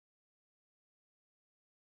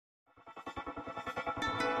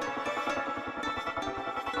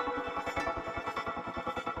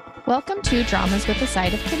Welcome to Dramas with a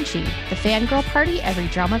Side of Kimchi, the fangirl party every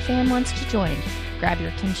drama fan wants to join. Grab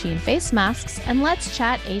your kimchi and face masks and let's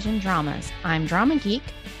chat Asian dramas. I'm Drama Geek.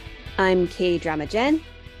 I'm K-Drama Jen.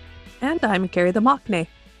 And I'm Carrie the Mockney.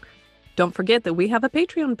 Don't forget that we have a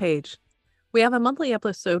Patreon page. We have a monthly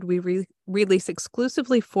episode we release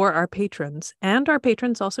exclusively for our patrons, and our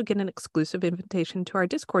patrons also get an exclusive invitation to our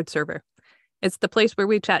Discord server. It's the place where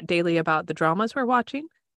we chat daily about the dramas we're watching,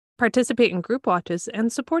 participate in group watches,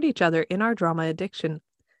 and support each other in our drama addiction.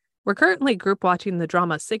 We're currently group watching the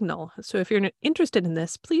drama Signal, so if you're interested in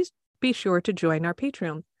this, please be sure to join our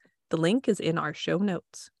Patreon. The link is in our show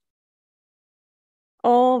notes.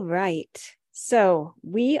 All right. So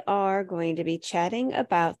we are going to be chatting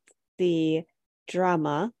about the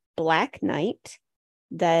drama Black Knight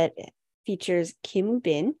that features Kim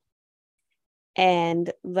Woo-bin.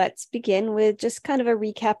 And let's begin with just kind of a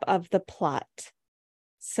recap of the plot.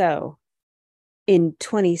 So, in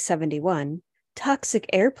 2071, toxic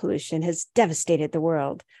air pollution has devastated the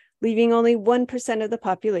world, leaving only 1% of the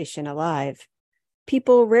population alive.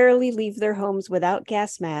 People rarely leave their homes without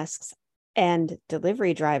gas masks, and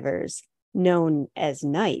delivery drivers, known as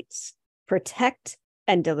knights, protect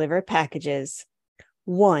and deliver packages.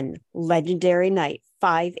 One legendary knight,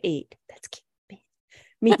 5'8", that's Kim,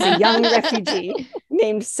 meets a young refugee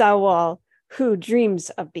named Sawol, who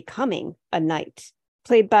dreams of becoming a knight,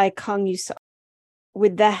 played by Kang Yoo-suk.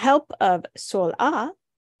 With the help of Sol Ah,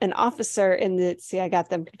 an officer in the, I got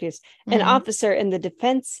them confused, an officer in the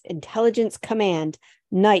Defense Intelligence Command,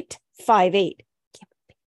 Knight 5'8",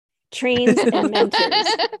 trains and mentors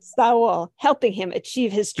Sawol, helping him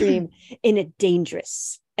achieve his dream in a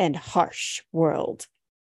dangerous and harsh world.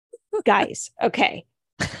 Guys, okay.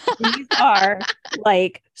 These are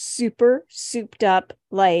like super souped up,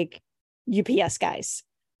 like UPS guys.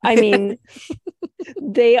 I mean,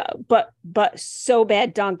 but so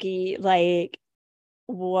bad donkey, like,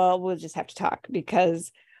 well, we'll just have to talk,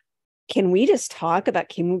 because can we just talk about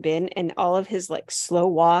Kim Woo-bin and all of his like slow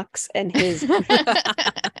walks and his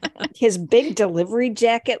his big delivery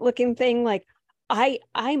jacket looking thing? Like,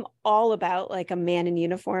 I'm all about like a man in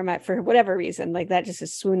uniform for whatever reason, like that just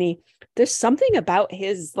is swoony. There's something about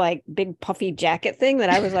his like big puffy jacket thing that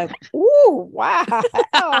I was like, ooh,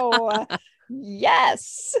 wow.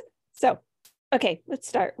 Yes. So, okay, let's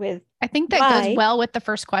start with I think that goes well with the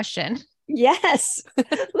first question. Yes.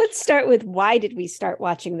 Let's start with why did we start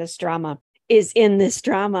watching this drama? Is in this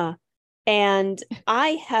drama. And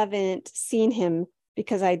I haven't seen him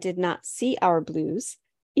because I did not see Our Blues,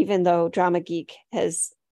 even though Drama Geek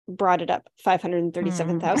has brought it up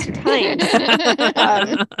 537,000 times.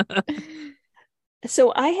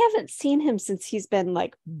 So I haven't seen him since he's been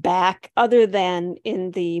like back, other than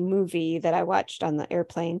in the movie that I watched on the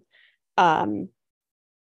airplane. Now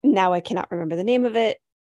I cannot remember the name of it.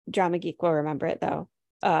 Drama Geek will remember it though.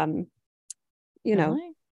 You know,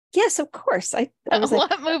 Really? Yes, of course. I was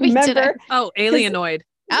what like, movie remember? did Oh, Alienoid.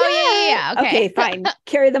 Yeah. Okay, fine.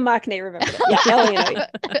 Carrie the Mockney remembered it. Yeah,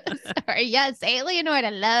 Alienoid. Sorry, yes, Alienoid.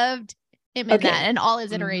 I loved him in that and all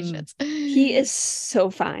his iterations. He is so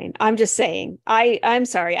fine. I'm just saying. I'm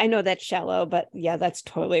sorry. I know that's shallow, but yeah, that's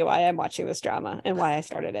totally why I'm watching this drama and why I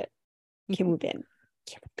started it. Kim Woo-bin.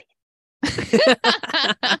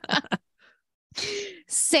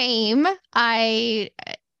 Same. I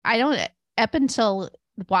don't, up until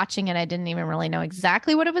watching it, I didn't even really know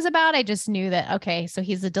exactly what it was about. I just knew that, okay, so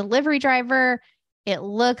he's a delivery driver. It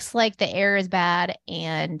looks like the air is bad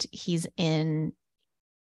and he's in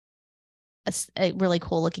a really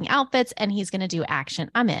cool looking outfits and he's going to do action.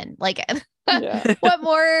 I'm in. Like, what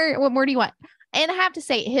more do you want? And I have to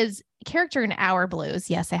say, his character in Our Blues,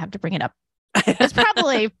 yes, I have to bring it up, it's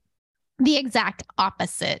probably the exact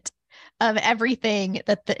opposite of everything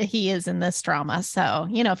that he is in this drama. So,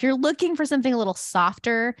 you know, if you're looking for something a little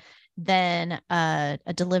softer than a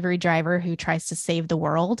delivery driver who tries to save the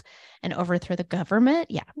world and overthrow the government,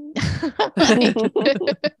 yeah.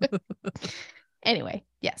 Anyway,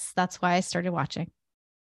 yes, that's why I started watching.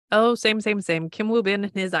 Oh, same. Kim Woo-bin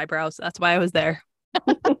and his eyebrows. That's why I was there.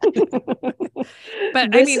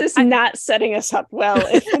 But this is not setting us up well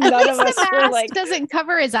if none of us were like, doesn't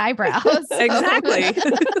cover his eyebrows. Exactly.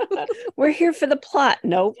 We're here for the plot.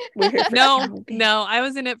 Nope. We're here for no, I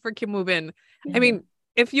was in it for Kim Woo-bin. I mean,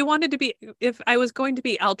 if I was going to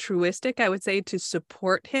be altruistic, I would say to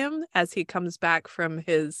support him as he comes back from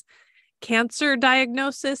his cancer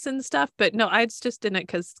diagnosis and stuff. But no, I was just in it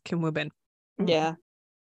because Kim Woo-bin. Yeah.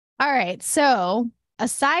 All right. So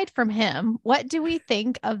aside from him, what do we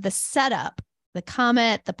think of the setup, the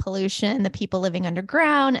comet, the pollution, the people living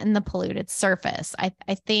underground, and the polluted surface? I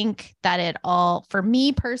think that it all, for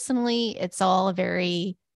me personally, it's all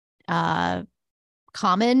very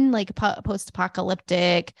common, like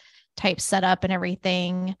post-apocalyptic type setup and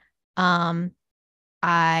everything. I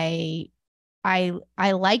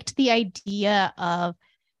liked the idea of,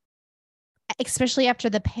 especially after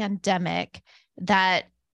the pandemic, that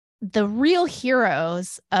the real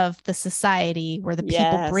heroes of the society were the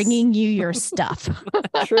people bringing you your stuff.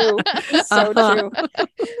 True. So true.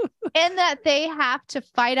 And that they have to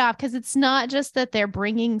fight off, because it's not just that they're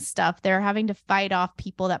bringing stuff, they're having to fight off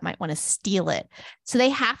people that might want to steal it. So they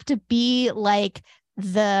have to be like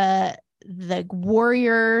the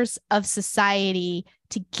warriors of society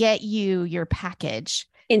to get you your package.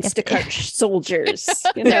 Instacart soldiers,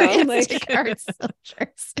 you know, Instacart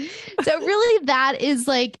soldiers. So really that is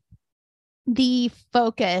like the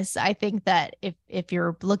focus. I think that if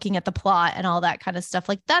you're looking at the plot and all that kind of stuff,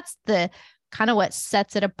 like that's the kind of what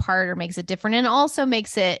sets it apart or makes it different, and also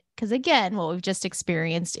makes it, because again, what we've just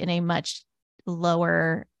experienced in a much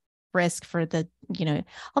lower risk for the, you know,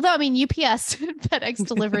 although I mean UPS FedEx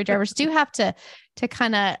delivery drivers do have to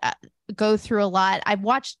kind of go through a lot. I've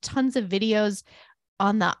watched tons of videos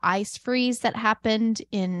on the ice freeze that happened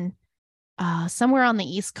in somewhere on the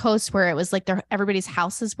East Coast, where it was like everybody's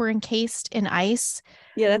houses were encased in ice.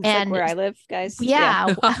 Yeah, that's like where I live, guys.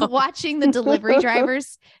 Yeah. Watching the delivery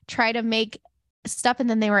drivers try to make stuff, and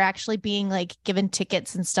then they were actually being like given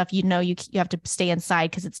tickets and stuff. You know, you have to stay inside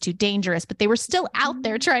because it's too dangerous, but they were still out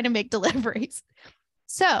there trying to make deliveries.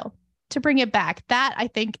 So to bring it back, that I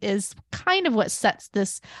think is kind of what sets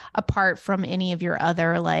this apart from any of your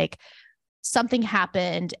other, like, something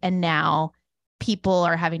happened and now people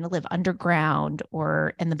are having to live underground,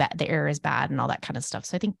 and the air is bad and all that kind of stuff.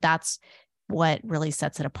 So I think that's what really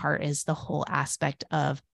sets it apart, is the whole aspect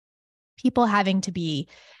of people having to be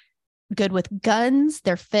good with guns,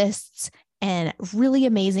 their fists, and really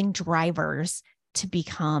amazing drivers to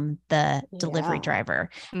become the delivery driver.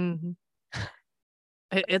 Mm-hmm.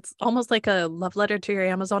 It's almost like a love letter to your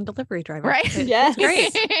Amazon delivery driver. Right. Yes.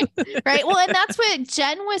 Great. Right. Well, and that's what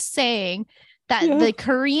Jen was saying, that the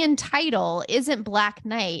Korean title isn't Black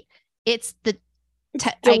Knight. It's the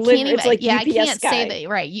I can't even, it's like I UPS can't guy. say that.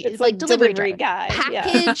 Right. It's like delivery guy.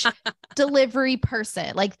 Package delivery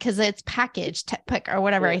person. Like, because it's package or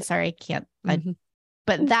whatever. Yeah. I can't.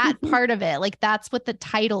 But that part of it, like, that's what the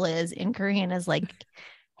title is in Korean, is like,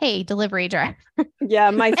 hey, delivery driver.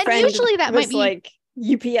 Yeah. My friend usually that was might be like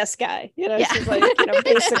UPS guy, you know, Yeah. she's like, you know,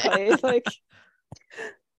 basically like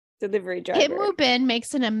delivery driver. Kim Woo Bin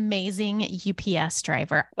makes an amazing UPS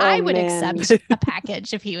driver. I would accept a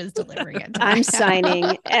package if he was delivering it. I'm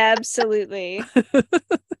signing. Absolutely.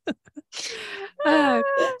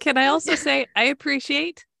 Can I also say I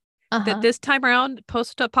appreciate that this time around,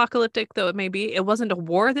 post-apocalyptic though it may be, it wasn't a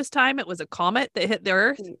war this time. It was a comet that hit the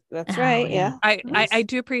Earth. That's right. Yeah. I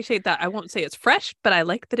do appreciate that. I won't say it's fresh, but I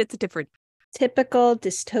like that it's different. Typical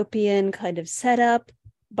dystopian kind of setup,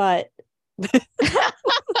 but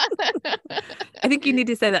I think you need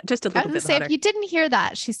to say that just a little bit louder. If you didn't hear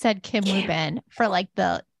that, she said Kim Woo Bin for like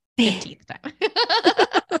the 15th time.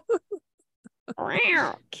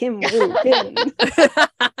 Kim Woo Bin.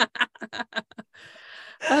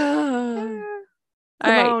 Come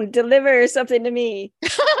on, deliver something to me.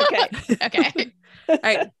 Okay. All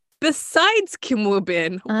right. Besides Kim Woo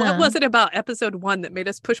Bin, what was it about episode 1 that made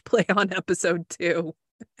us push play on episode 2?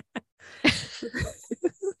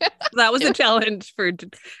 That was a challenge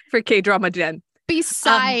for K-drama Jen.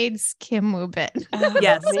 Besides Kim Woo Bin.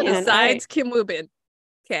 Yes, besides Kim Woo Bin.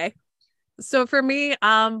 Okay. So for me,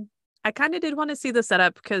 I kind of did want to see the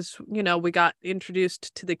setup because, you know, we got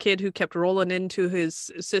introduced to the kid who kept rolling into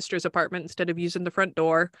his sister's apartment instead of using the front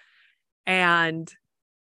door. And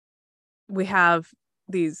we have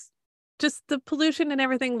just the pollution and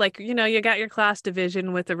everything. Like, you know, you got your class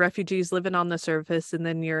division with the refugees living on the surface, and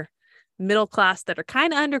then your middle class that are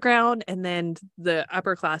kind of underground, and then the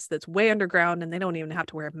upper class that's way underground, and they don't even have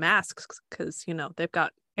to wear masks because, you know, they've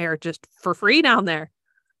got air just for free down there.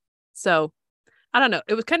 So I don't know.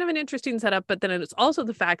 It was kind of an interesting setup, but then it was also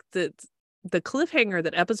the fact that the cliffhanger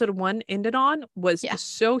that episode 1 ended on was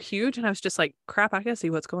so huge, and I was just like, crap, I gotta see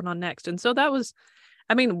what's going on next. And so that was,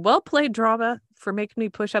 I mean, well played drama for making me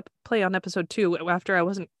play on episode 2 after I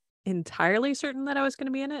wasn't entirely certain that I was going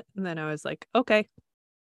to be in it. And then I was like, okay,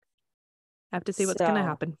 I have to see what's going to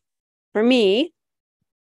happen. For me,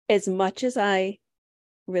 as much as I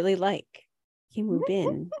really like Kim Woo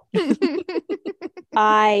Bin,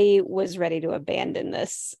 I was ready to abandon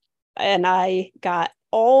this. And I got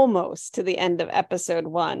almost to the end of episode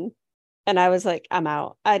 1. And I was like, I'm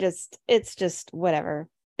out. It's just whatever.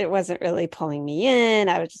 It wasn't really pulling me in.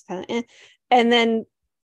 I was just kind of eh. And then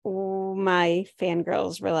my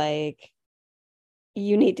fangirls were like,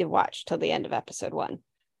 you need to watch till the end of episode 1.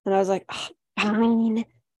 And I was like, oh, fine.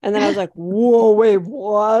 And then I was like, whoa, wait,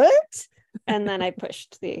 what? And then I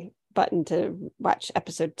pushed the button to watch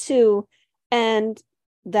episode 2. And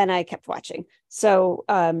then I kept watching. So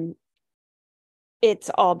it's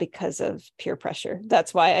all because of peer pressure.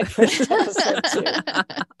 That's why I pushed episode 2.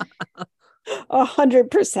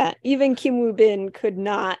 100%. Even Kim Woo Bin could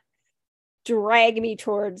not drag me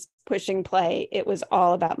towards pushing play. It was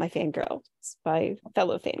all about my fangirls, my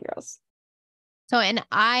fellow fangirls. So, and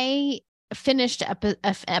I finished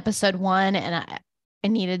episode 1, and I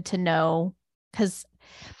needed to know, because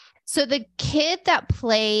so the kid that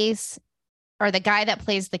plays, or the guy that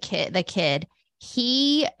plays the kid,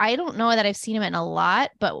 I don't know that I've seen him in a lot,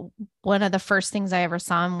 but one of the first things I ever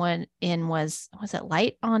saw him was it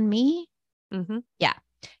Light on Me? Mm-hmm. Yeah.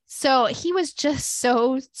 So he was just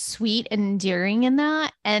so sweet and endearing in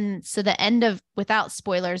that. And so without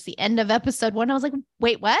spoilers, the end of episode 1, I was like,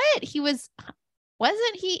 wait, what? Isn't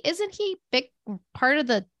he big part of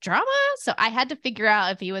the drama? So I had to figure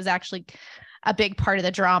out if he was actually a big part of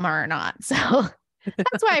the drama or not. So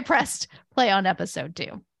that's why I pressed play on episode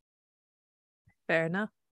 2. Fair enough.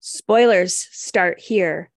 Spoilers start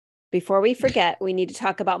here. Before we forget, we need to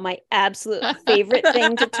talk about my absolute favorite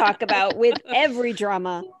thing to talk about with every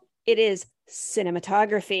drama. It is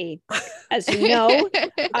cinematography. As you know,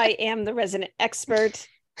 I am the resident expert.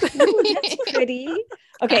 Ooh, that's pretty.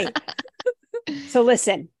 Okay. So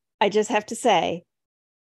listen, I just have to say,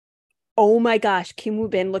 oh my gosh, Kim Woo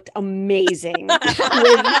Bin looked amazing.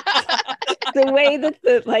 The way that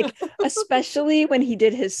especially when he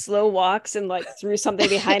did his slow walks and threw something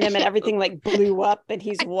behind him and everything blew up and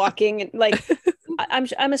he's walking and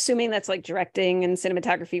I'm assuming that's directing and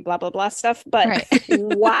cinematography, blah, blah, blah stuff. But right.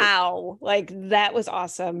 Wow, that was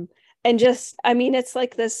awesome. And just, I mean, it's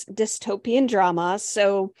this dystopian drama.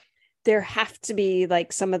 So there have to be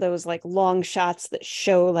some of those long shots that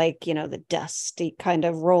show the dusty kind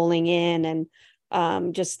of rolling in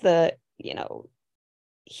and just the,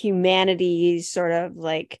 humanity sort of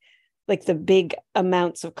like the big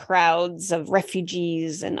amounts of crowds of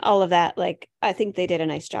refugees and all of that. I think they did a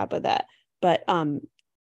nice job of that. But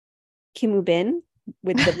Kim Woo Bin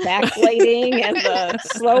with the backlighting and the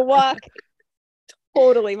slow walk,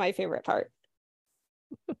 totally my favorite part.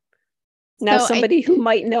 Now somebody who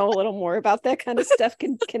might know a little more about that kind of stuff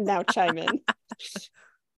can now chime in.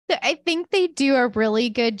 I think they do a really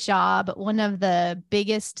good job. One of the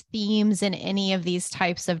biggest themes in any of these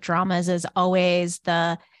types of dramas is always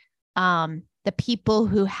the people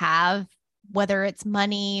who have, whether it's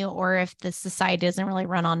money or if the society doesn't really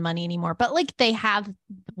run on money anymore, but they have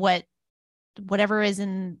whatever is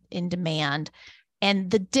in demand.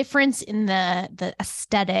 And the difference in the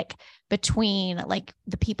aesthetic between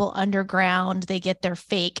the people underground, they get their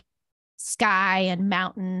fake sky and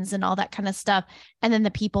mountains and all that kind of stuff, and then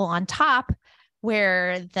the people on top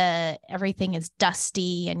where everything is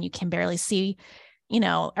dusty and you can barely see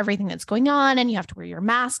everything that's going on, and you have to wear your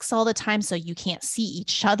masks all the time so you can't see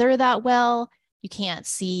each other that well. You can't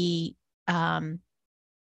see any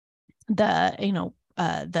of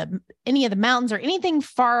the mountains or anything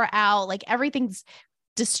far out. Everything's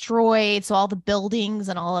destroyed, so all the buildings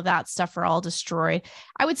and all of that stuff are all destroyed.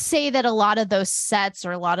 I would say that a lot of those sets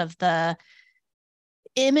or a lot of the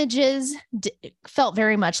images felt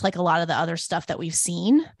very much like a lot of the other stuff that we've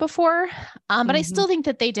seen before, but I still think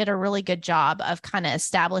that they did a really good job of kind of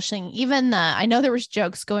establishing. Even I know there was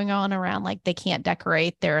jokes going on around they can't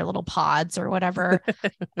decorate their little pods or whatever,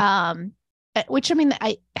 which, I mean,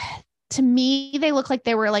 to me they look like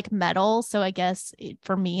they were metal, so I guess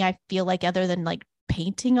for me, I feel other than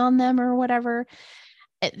painting on them or whatever,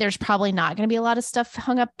 there's probably not going to be a lot of stuff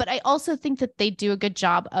hung up. But I also think that they do a good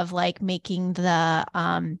job of making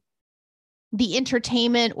the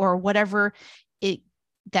entertainment or whatever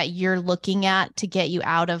that you're looking at to get you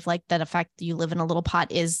out of that effect that you live in a little pot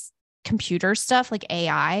is computer stuff,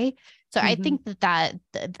 AI. So I think that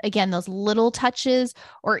again, those little touches,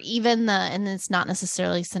 or even and it's not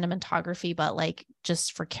necessarily cinematography, but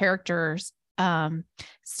just for characters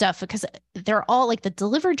stuff, because they're all the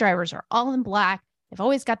delivery drivers are all in black. They've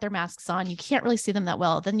always got their masks on. You can't really see them that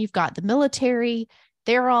well. Then you've got the military.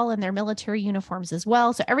 They're all in their military uniforms as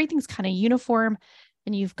well. So everything's kind of uniform.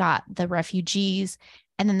 And you've got the refugees.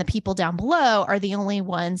 And then the people down below are the only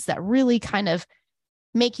ones that really kind of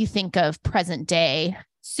make you think of present day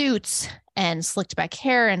suits and slicked back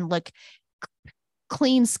hair and look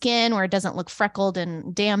clean skin where it doesn't look freckled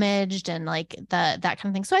and damaged and that kind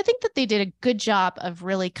of thing. So I think that they did a good job of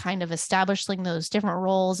really kind of establishing those different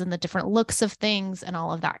roles and the different looks of things and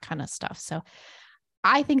all of that kind of stuff. So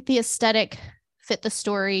I think the aesthetic fit the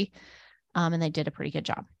story. And they did a pretty good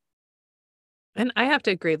job. And I have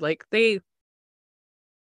to agree, like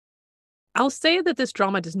I'll say that this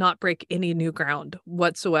drama does not break any new ground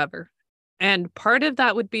whatsoever. And part of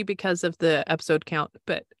that would be because of the episode count,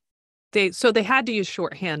 but they had to use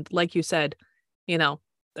shorthand, like you said, you know,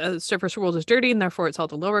 the surface world is dirty and therefore it's all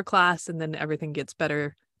the lower class, and then everything gets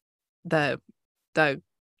better the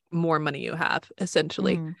more money you have,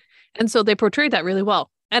 essentially. And so they portrayed that really well.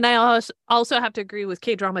 And I also have to agree with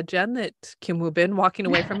K-drama Jen that Kim Woo Bin walking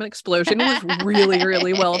away from an explosion was really,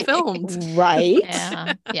 really well filmed. Right?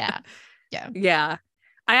 Yeah.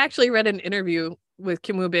 I actually read an interview with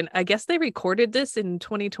Kim Woo Bin. I guess they recorded this in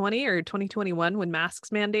 2020 or 2021 when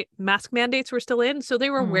mask mandates were still in. So they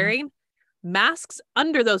were wearing masks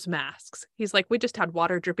under those masks. He's like, we just had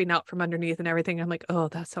water dripping out from underneath and everything. I'm like, oh,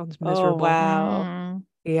 that sounds miserable. Oh, wow.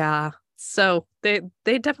 Yeah. So they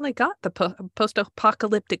definitely got the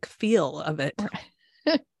post-apocalyptic feel of it.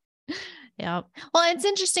 Yeah. Well, it's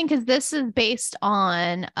interesting because this is based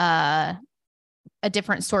on a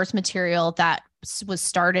different source material that was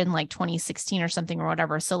started in like 2016 or something or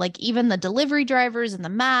whatever. So like even the delivery drivers and the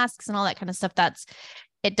masks and all that kind of stuff, that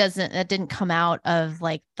didn't come out of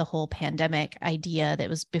like the whole pandemic idea that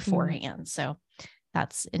was beforehand. So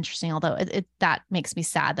that's interesting. Although that makes me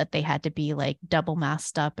sad that they had to be like double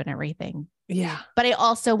masked up and everything. Yeah. But I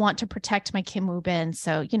also want to protect my Kim Woo Bin.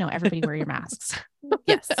 So, everybody wear your masks.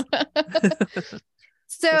 Yes.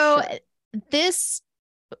 So this,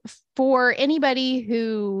 for anybody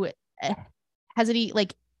who has any,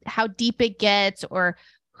 like how deep it gets or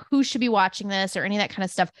who should be watching this or any of that kind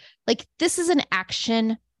of stuff, like this is an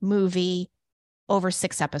action movie over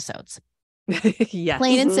 6 episodes. Yes.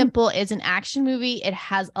 Plain and simple is an action movie. It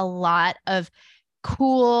has a lot of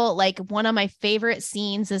cool, like one of my favorite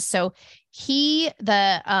scenes is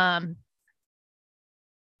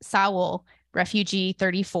Sawol, refugee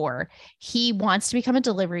 34, he wants to become a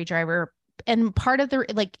delivery driver. And part of the,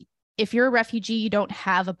 like, if you're a refugee, you don't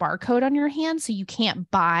have a barcode on your hand, so you can't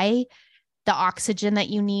buy the oxygen that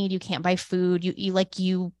you need. You can't buy food.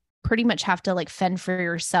 You pretty much have to like fend for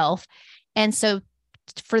yourself. And so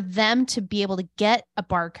for them to be able to get a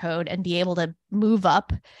barcode and be able to move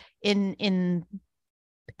up in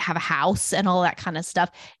have a house and all that kind of stuff,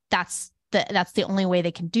 that's the only way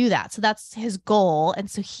they can do that. So that's his goal. And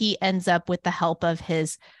so he ends up with the help of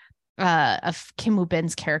his of Kim Woo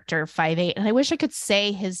Bin's character 5'8". And I wish I could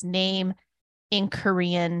say his name in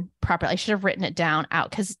Korean properly. I should have written it down out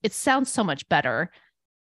because it sounds so much better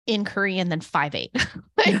in Korean than 5'8".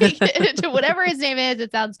 Like, whatever his name is,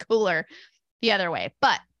 it sounds cooler the other way.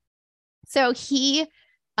 But so he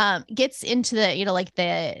gets into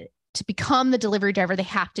the, to become the delivery driver, they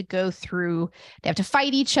have to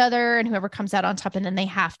fight each other, and whoever comes out on top, and then they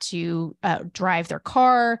have to drive their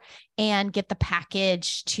car and get the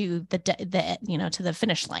package to to the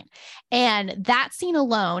finish line. And that scene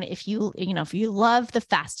alone, if you love the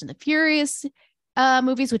Fast and the Furious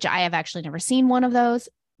movies, which I have actually never seen one of those,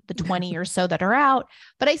 the 20 or so that are out,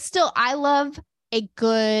 but I love a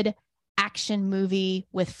good action movie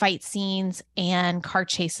with fight scenes and car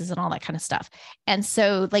chases and all that kind of stuff. And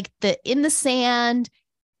so like the in the sand,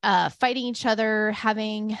 fighting each other,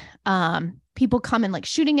 having people come and like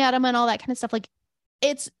shooting at them and all that kind of stuff. Like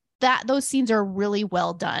those scenes are really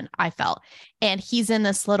well done, I felt. And he's in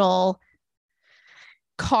this little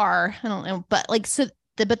car, I don't know, but like,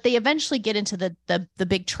 but they eventually get into the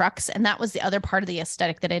big trucks. And that was the other part of the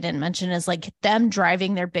aesthetic that I didn't mention, is like them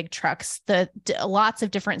driving their big trucks, lots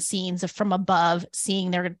of different scenes from above,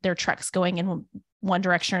 seeing their trucks going in one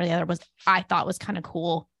direction or the other I thought was kind of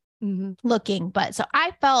cool looking. But so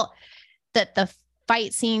I felt that the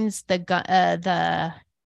fight scenes, the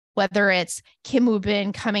whether it's Kim Woo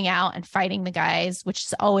Bin coming out and fighting the guys, which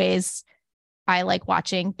is always, I like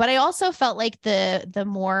watching, but I also felt like the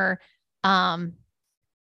more,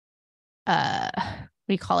 what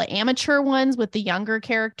do you call it, amateur ones with the younger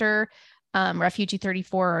character, Refugee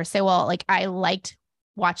 34 or Sawol, like I liked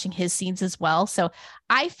watching his scenes as well. So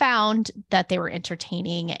I found that they were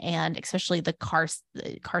entertaining, and especially the car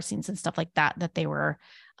scenes and stuff like that they were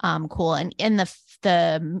cool. And in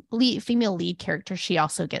the female lead character, she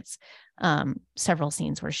also gets several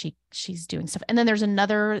scenes where she's doing stuff. And then there's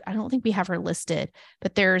another, I don't think we have her listed,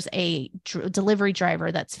 but there's a delivery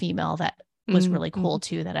driver that's female that was really cool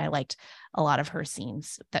too, that I liked a lot of her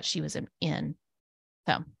scenes that she was in.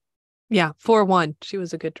 So yeah, 4-1, she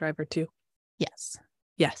was a good driver too. Yes.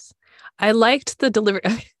 I liked the delivery.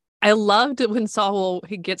 I loved it when Sawol,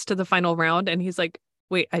 he gets to the final round and he's like,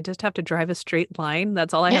 wait, I just have to drive a straight line.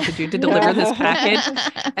 That's all I have to do to deliver this package.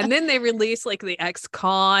 And then they release like the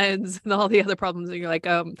ex-cons and all the other problems. And you're like,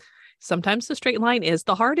 sometimes the straight line is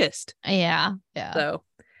the hardest. Yeah. So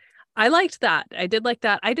I liked that. I did like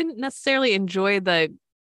that. I didn't necessarily enjoy the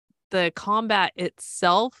combat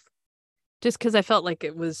itself, just because I felt like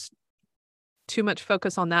it was too much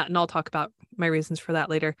focus on that, and I'll talk about my reasons for that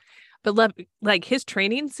later. But like his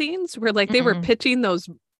training scenes where like they were pitching those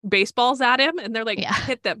baseballs at him, and they're like,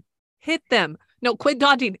 hit them. No, quit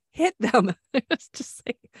dodging, hit them. It's just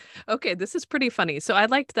like, okay, this is pretty funny. So I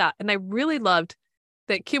liked that. And I really loved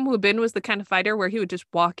that Kim Woo Bin was the kind of fighter where he would just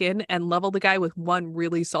walk in and level the guy with one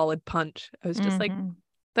really solid punch. I was just like,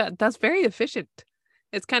 that's very efficient.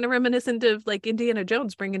 It's kind of reminiscent of like Indiana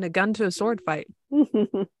Jones bringing a gun to a sword fight.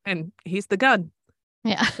 And he's the gun.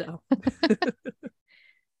 Yeah.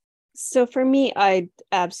 So for me, I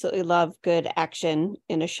absolutely love good action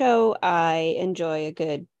in a show. I enjoy a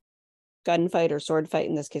good gunfight or sword fight.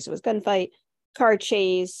 In this case, it was gunfight, car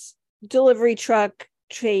chase, delivery truck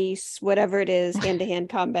chase, whatever it is, hand-to-hand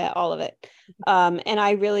combat, all of it. And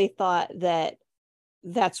I really thought that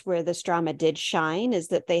that's where this drama did shine, is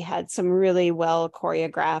that they had some really well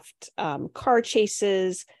choreographed car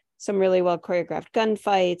chases, some really well choreographed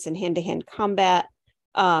gunfights and hand-to-hand combat.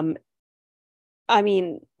 I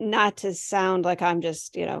mean, not to sound like I'm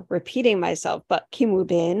just, repeating myself, but Kim Woo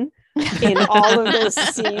Bin in all of those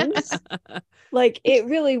scenes, like it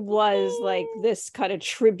really was like this kind of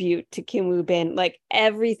tribute to Kim Woo Bin. Like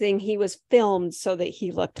everything, he was filmed so that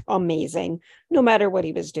he looked amazing no matter what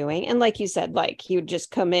he was doing. And like you said, like he would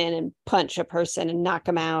just come in and punch a person and knock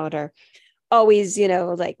them out, or always,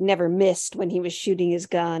 like never missed when he was shooting his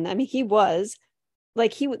gun. I mean, he was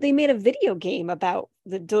like, they made a video game about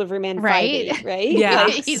the Delivery Man, right? 5-8, right? Yeah.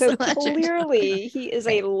 Like, so clearly he is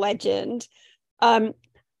a legend.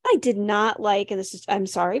 I did not like, and this is, I'm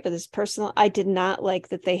sorry, but this is personal, I did not like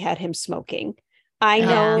that they had him smoking. I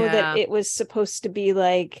know that it was supposed to be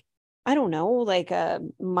like, I don't know, like a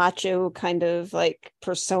macho kind of like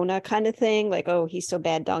persona kind of thing. Like, oh, he's so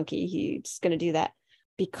bad donkey, he's going to do that.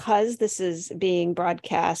 Because this is being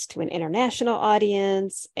broadcast to an international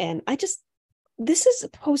audience. And this is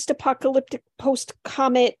post-apocalyptic,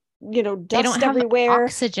 post-comet, dust they don't everywhere. Have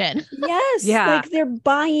oxygen. Yes. Like they're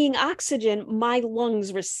buying oxygen. My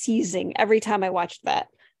lungs were seizing every time I watched that.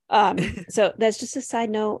 So that's just a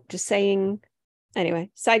side note, just saying,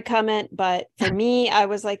 anyway, side comment. But for me, I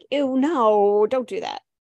was like, ew, no, don't do that.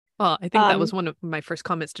 Well, I think that was one of my first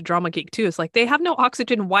comments to Drama Geek too. Is like, they have no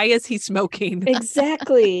oxygen. Why is he smoking?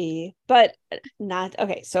 Exactly. But not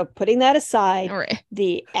okay. So putting that aside, right.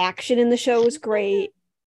 The action in the show was great.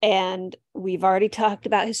 And we've already talked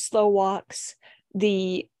about his slow walks,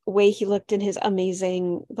 the way he looked in his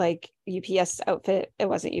amazing like UPS outfit. It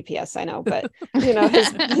wasn't UPS, I know, but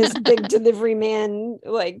his big delivery man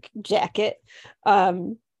like jacket.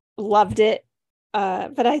 Loved it.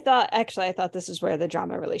 But I thought this is where the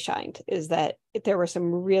drama really shined, is that there were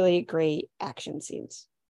some really great action scenes.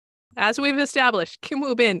 As we've established, Kim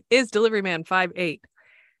Woo Bin is Delivery Man 5'8",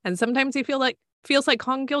 and sometimes he feels like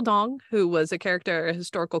Hong Gil-dong, who was a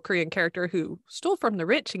historical Korean character who stole from the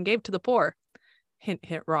rich and gave to the poor. Hint,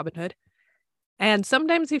 hint, Robin Hood. And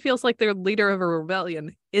sometimes he feels like the leader of a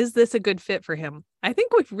rebellion. Is this a good fit for him? I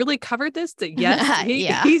think we've really covered this, that yes,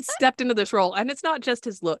 he stepped into this role, and it's not just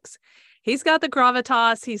his looks. He's got the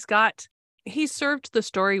gravitas. He served the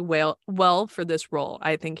story well for this role.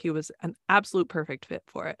 I think he was an absolute perfect fit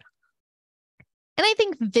for it. And I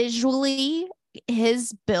think visually,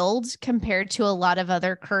 his build compared to a lot of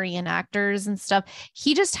other Korean actors and stuff,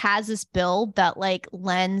 he just has this build that like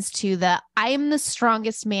lends to I am the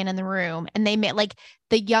strongest man in the room. And they made like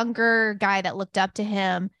the younger guy that looked up to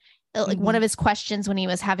him, like one of his questions when he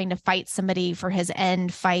was having to fight somebody for his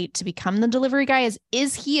end fight to become the delivery guy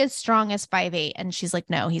is he as strong as 5'8"? And she's like,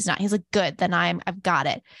 no, he's not. He's like, good, then I've got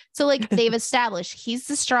it. So like they've established he's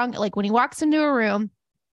the strong, like when he walks into a room,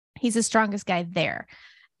 he's the strongest guy there.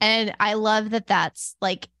 And I love that that's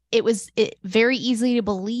like, it very easy to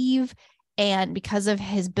believe. And because of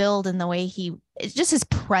his build and the way it's just his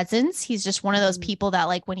presence, he's just one of those people that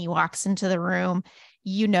like when he walks into the room,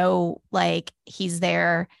 like he's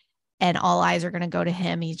there and all eyes are going to go to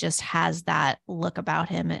him. He just has that look about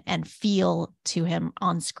him and feel to him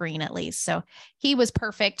on screen, at least. So he was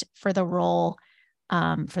perfect for the role,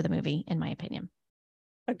 for the movie, in my opinion.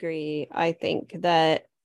 Agree. I think that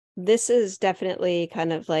this is definitely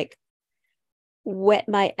kind of like whet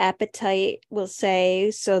my appetite, we'll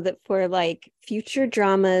say, so that for like future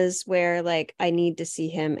dramas where like I need to see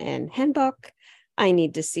him in Handbook, I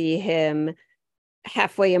need to see him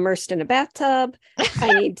halfway immersed in a bathtub,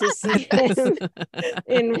 I need to see him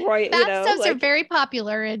in bathtubs are very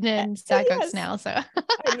popular in Sagoks now, so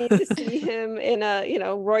I need to see him in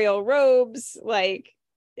a royal robes, like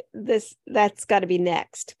that's got to be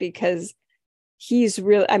next, because he's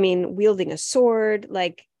real. I mean, wielding a sword,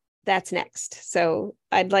 like that's next. So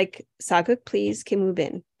I'd like Saguk, please. Kim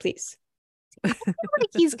Woo-bin, please. I feel like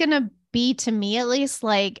he's gonna be, to me at least,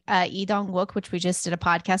 like Lee Dong-wook, which we just did a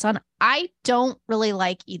podcast on. I don't really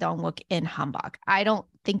like Lee Dong-wook in Hanbok. I don't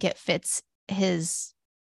think it fits his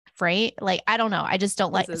frame. Like, I don't know. I just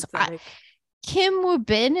don't like it. So Kim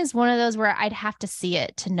Woo-bin is one of those where I'd have to see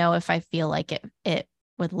it to know if I feel like it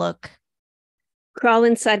would look. Crawl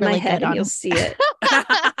inside really my head and you'll see it.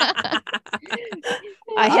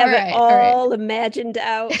 I have it all imagined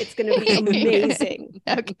out. It's going to be amazing.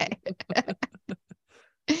 Okay.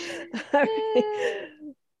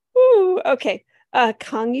 Ooh, okay.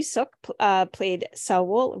 Kang Yu-suk played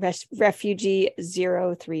Sewol, Refugee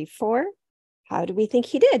 034. How do we think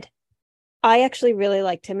he did? I actually really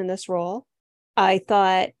liked him in this role. I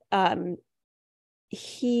thought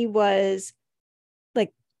he was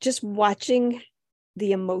like, just watching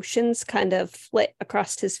the emotions kind of flit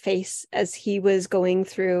across his face as he was going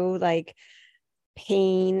through like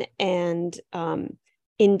pain and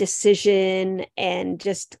indecision and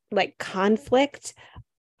just like conflict.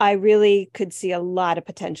 I really could see a lot of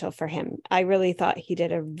potential for him. I really thought he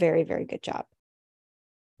did a very, very good job.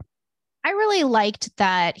 I really liked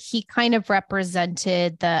that he kind of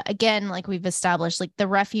represented again, like we've established, like the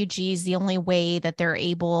refugees, the only way that they're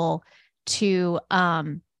able to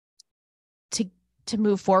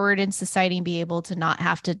move forward in society and be able to not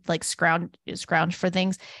have to like scrounge for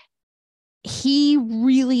things. He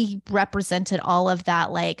really represented all of that,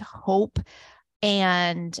 like hope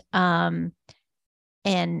and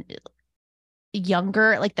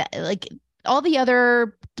younger, like that, like all the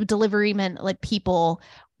other delivery men, like people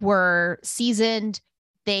were seasoned.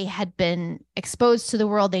 They had been exposed to the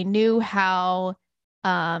world. They knew how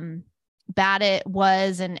bad it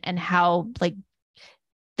was and how like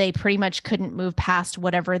they pretty much couldn't move past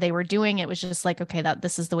whatever they were doing. It was just like, okay,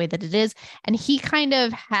 this is the way that it is. And he kind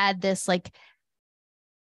of had this like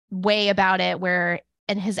way about it where,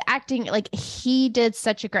 and his acting, like he did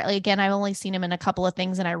such a great, like, again, I've only seen him in a couple of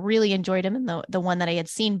things and I really enjoyed him in the one that I had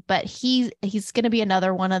seen, but he's going to be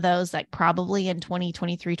another one of those, like probably in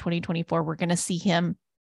 2023, 2024, we're going to see him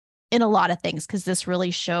in a lot of things. Cause this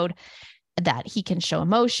really showed that he can show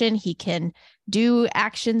emotion. He can do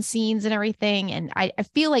action scenes and everything. And I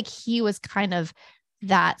feel like he was kind of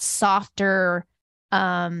that softer,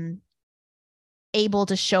 able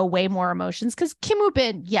to show way more emotions, because Kim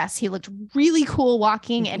Woo-bin, yes, he looked really cool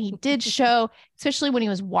walking, and he did show, especially when he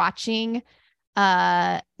was watching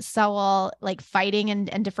Sewol like fighting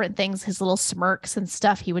and different things, his little smirks and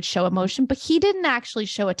stuff, he would show emotion, but he didn't actually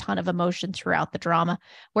show a ton of emotion throughout the drama.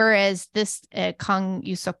 Whereas this Kang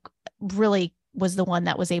Yu-suk really was the one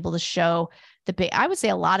that was able to show I would say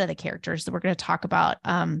a lot of the characters that we're going to talk about.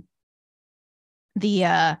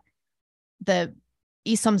 The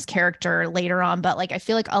Isom's character later on, but like I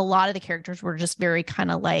feel like a lot of the characters were just very kind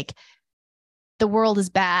of like, the world is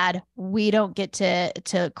bad. We don't get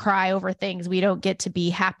to cry over things. We don't get to be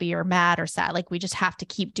happy or mad or sad. Like we just have to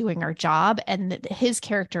keep doing our job. And his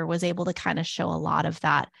character was able to kind of show a lot of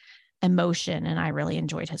that emotion, and I really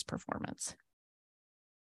enjoyed his performance.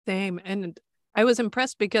 Same. And I was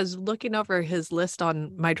impressed because looking over his list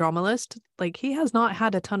on my drama list, like he has not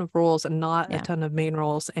had a ton of roles and not a ton of main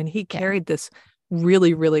roles, and he carried this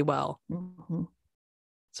really, really well. Mm-hmm.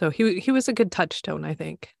 So he was a good touchstone, I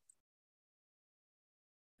think.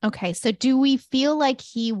 Okay, so do we feel like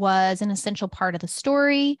he was an essential part of the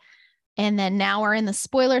story? And then now we're in the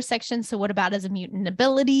spoiler section. So what about his mutant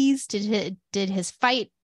abilities? Did his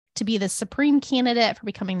fight to be the supreme candidate for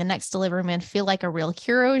becoming the next delivery man feel like a real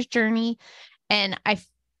hero's journey? And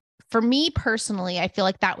for me personally, I feel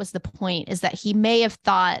like that was the point, is that he may have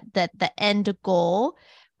thought that the end goal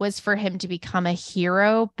was for him to become a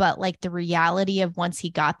hero, but like the reality of once he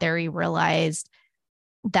got there, he realized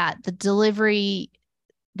that the delivery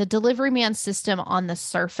man system on the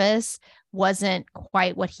surface wasn't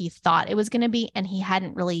quite what he thought it was going to be. And he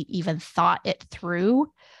hadn't really even thought it through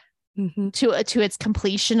to its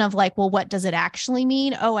completion of like, well, what does it actually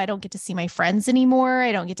mean? Oh, I don't get to see my friends anymore.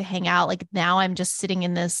 I don't get to hang out. Like now I'm just sitting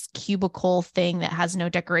in this cubicle thing that has no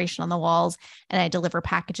decoration on the walls, and I deliver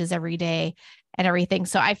packages every day and everything.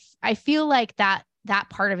 So I feel like that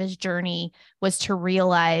part of his journey was to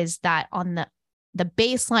realize that on the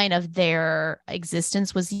baseline of their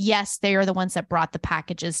existence was, yes, they are the ones that brought the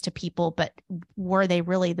packages to people, but were they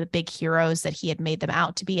really the big heroes that he had made them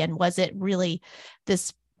out to be? And was it really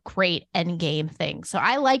this great end game thing? So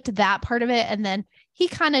I liked that part of it. And then he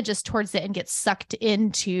kind of just towards the end gets sucked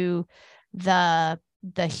into the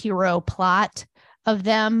hero plot of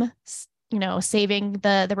them saving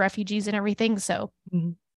the refugees and everything. So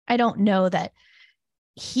I don't know that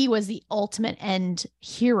he was the ultimate end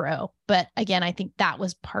hero. But again, I think that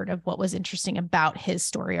was part of what was interesting about his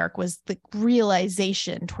story arc, was the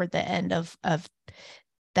realization toward the end of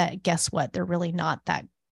that, guess what? They're really not that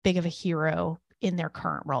big of a hero in their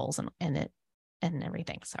current roles and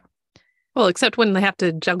everything. So. Well, except when they have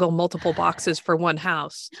to juggle multiple boxes for one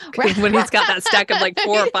house. Right. When he's got that stack of like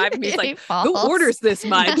 4 or 5, and he's like, who orders this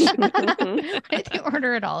much? They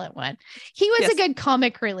order it all at once. He was a good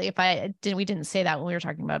comic relief. We didn't say that when we were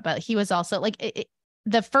talking about, but he was also like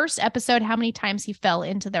the first episode, how many times he fell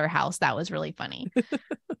into their house. That was really funny.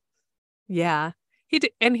 Yeah. He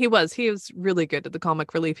did, and he was really good at the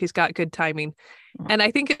comic relief. He's got good timing. And I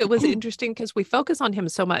think it was interesting because we focus on him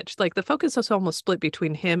so much. Like the focus is almost split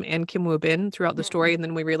between him and Kim Woo-bin throughout the story. And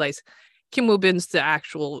then we realize Kim Woo-bin's the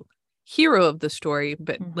actual hero of the story,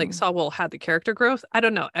 but like Sawol had the character growth. I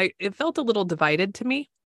don't know. It felt a little divided to me.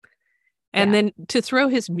 And then to throw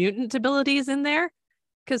his mutant abilities in there,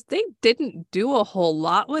 because they didn't do a whole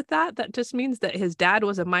lot with that. That just means that his dad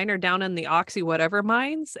was a miner down in the Oxy whatever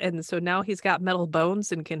mines. And so now he's got metal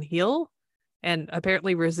bones and can heal and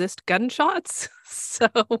apparently resist gunshots. So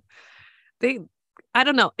I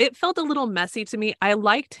don't know. It felt a little messy to me. I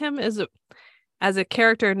liked him as a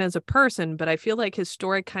character and as a person, but I feel like his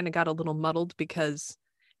story kind of got a little muddled because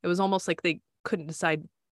it was almost like they couldn't decide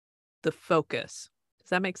the focus.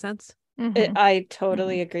 Does that make sense? I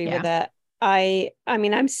totally agree with that. I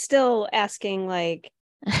mean, I'm still asking, like,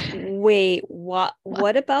 wait, what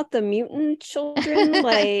about the mutant children?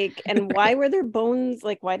 Like, and why were their bones,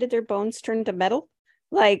 like, why did their bones turn to metal?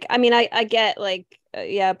 Like, I mean, I get, like,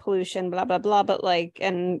 pollution, blah, blah, blah, but, like,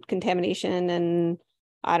 and contamination and,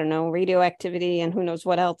 I don't know, radioactivity and who knows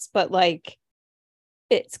what else. But, like,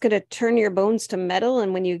 it's going to turn your bones to metal.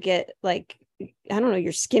 And when you get, like, I don't know,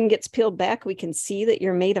 your skin gets peeled back, we can see that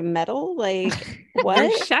you're made of metal. Like, what?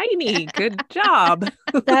 You're shiny. Good job.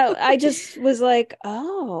 That I just was like,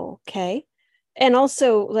 oh, okay. And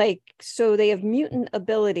also, like, so they have mutant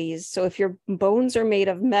abilities. So if your bones are made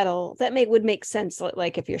of metal, that would make sense.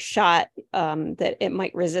 Like if you're shot, that it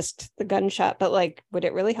might resist the gunshot, but like, would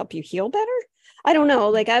it really help you heal better? I don't know.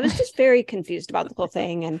 Like, I was just very confused about the whole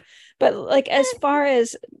thing. But like, as far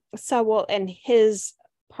as Sawol and his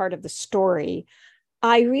part of the story,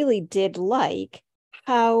 I really did like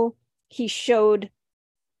how he showed,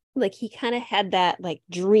 like, he kind of had that like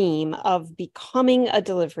dream of becoming a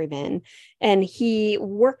deliveryman, and he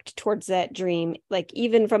worked towards that dream, like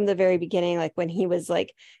even from the very beginning, like when he was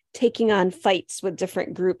like taking on fights with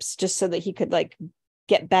different groups just so that he could like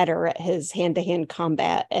get better at his hand-to-hand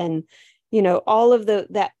combat, and all of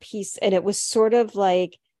that piece. And it was sort of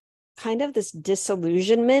like kind of this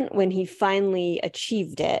disillusionment when he finally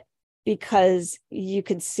achieved it, because you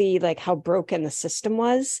could see like how broken the system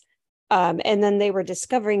was. And then they were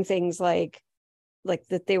discovering things like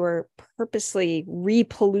that they were purposely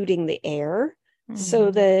repolluting the air.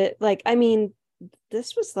 So that, like, I mean,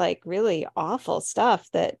 this was like really awful stuff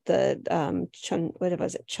that the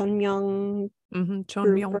Chunmyong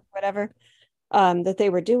group or whatever, that they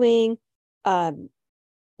were doing.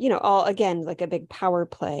 All again, like a big power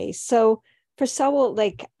play. So for Sawol,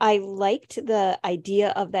 like, I liked the idea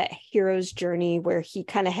of that hero's journey where he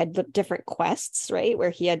kind of had different quests, right? Where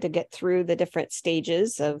he had to get through the different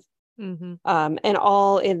stages of, and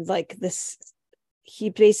all in like this,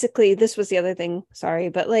 this was the other thing, sorry,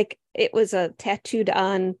 but like, it was a tattooed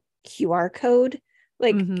on QR code.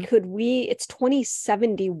 Like, it's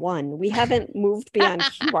 2071. We haven't moved beyond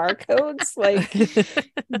QR codes. Like,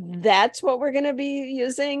 that's what we're going to be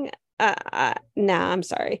using. Nah, I'm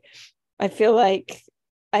sorry. I feel like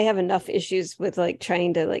I have enough issues with like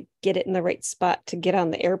trying to like get it in the right spot to get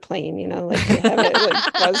on the airplane, like have it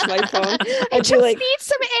like buzz my phone. I just need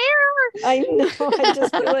some air. I know. I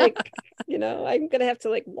just feel like, I'm gonna have to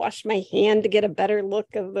like wash my hand to get a better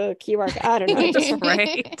look of the QR code. I don't know. Just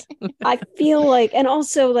right. I feel like, and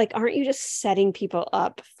also like, aren't you just setting people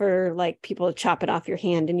up for like people chopping off your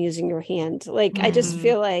hand and using your hand? Like, I just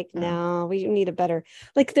feel like, no, we need a better,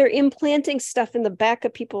 like, they're implanting stuff in the back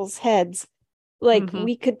of people's heads. Like,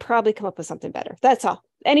 we could probably come up with something better. That's all.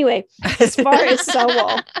 Anyway, as far as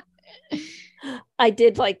Sawol, I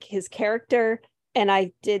did like his character, and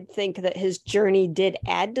I did think that his journey did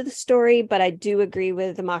add to the story, but I do agree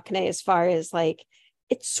with the Machne as far as like,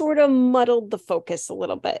 it sort of muddled the focus a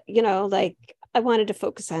little bit, like I wanted to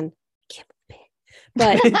focus on Kim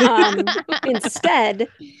Woo-bin, but instead,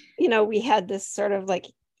 we had this sort of like,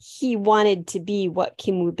 he wanted to be what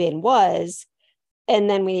Kim Woo-bin was. And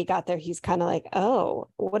then when he got there, he's kind of like, oh,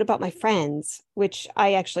 what about my friends? Which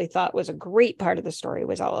I actually thought was a great part of the story,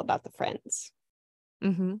 was all about the friends.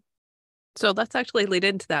 Mm-hmm. So let's actually lead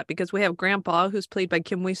into that, because we have Grandpa, who's played by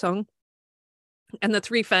Kim Wee-sung, and the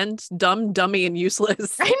three friends, Dumb, Dummy, and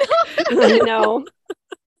Useless. I know.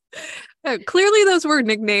 Clearly those were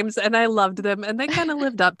nicknames, and I loved them, and they kind of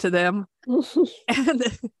lived up to them.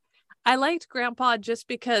 And I liked Grandpa just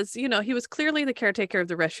because, you know, he was clearly the caretaker of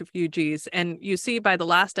the refugees. And you see by the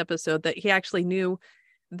last episode that he actually knew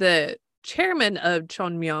the chairman of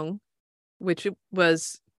Chonmyong, which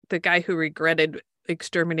was the guy who regretted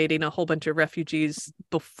exterminating a whole bunch of refugees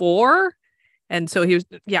before. And so he was,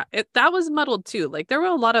 that was muddled too. Like, there were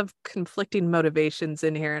a lot of conflicting motivations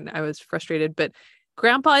in here, and I was frustrated. But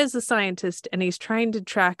Grandpa is a scientist, and he's trying to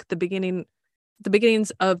track the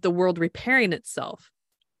beginnings of the world repairing itself.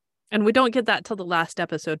 And we don't get that till the last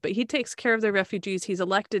episode, but he takes care of the refugees. He's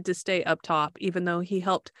elected to stay up top, even though he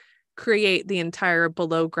helped create the entire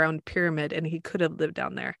below ground pyramid, and he could have lived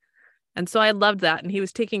down there. And so I loved that. And he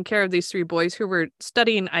was taking care of these three boys who were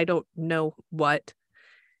studying, I don't know what,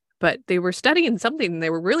 but they were studying something. They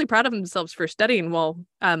were really proud of themselves for studying while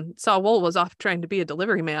Saul was off trying to be a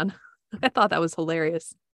delivery man. I thought that was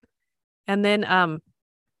hilarious. And then I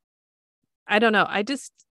don't know.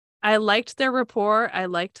 I liked their rapport. I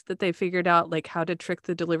liked that they figured out like how to trick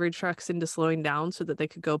the delivery trucks into slowing down so that they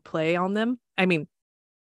could go play on them. I mean,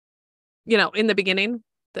 you know, in the beginning,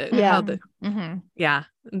 and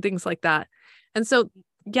things like that. And so,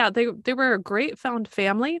 yeah, they were a great found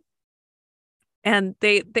family. And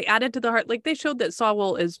they added to the heart, like they showed that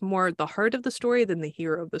Saul is more the heart of the story than the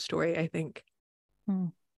hero of the story, I think.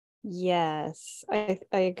 Yes, I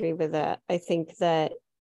agree with that. I think that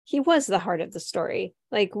he was the heart of the story.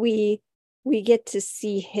 Like we get to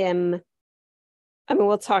see him. I mean,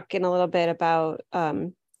 we'll talk in a little bit about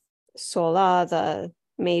Sola, the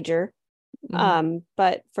major.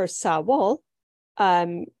 But for Saul,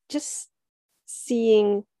 just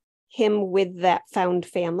seeing him with that found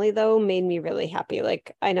family though made me really happy.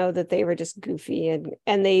 Like, I know that they were just goofy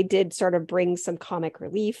and they did sort of bring some comic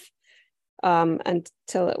relief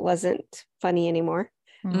until it wasn't funny anymore.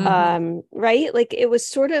 Right? Like, it was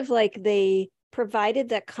sort of like they provided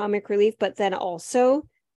that comic relief, but then also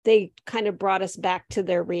they kind of brought us back to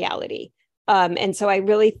their reality. And so I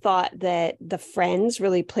really thought that the friends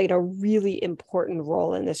really played a really important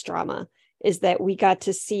role in this drama, is that we got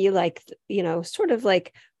to see, like, you know, sort of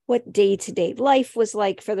like what day-to-day life was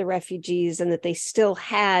like for the refugees, and that they still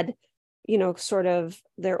had, you know, sort of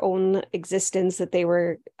their own existence that they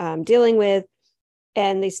were dealing with,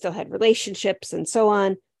 and they still had relationships and so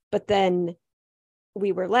on. But then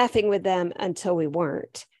we were laughing with them until we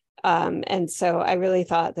weren't. And so I really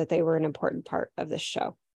thought that they were an important part of this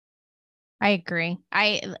show. I agree.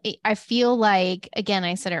 I feel like, again,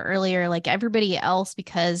 I said it earlier, like everybody else,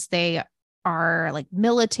 because they are like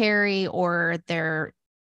military or their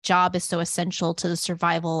job is so essential to the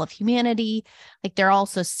survival of humanity, like they're all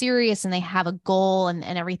so serious and they have a goal and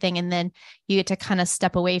everything. And then you get to kind of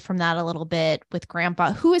step away from that a little bit with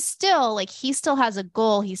Grandpa, who is still like, he still has a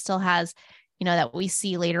goal. He still has, you know, that we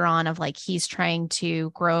see later on of like, he's trying to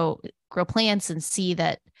grow plants and see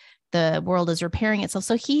that the world is repairing itself.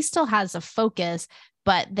 So he still has a focus,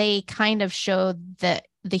 but they kind of show the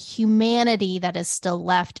humanity that is still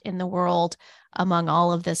left in the world among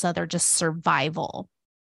all of this other just survival.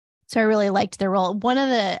 So I really liked their role. One of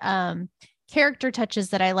the character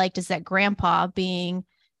touches that I liked is that Grandpa, being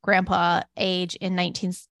Grandpa age in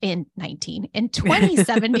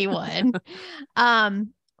 2071,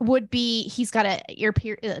 would be, he's got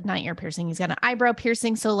not ear piercing, he's got an eyebrow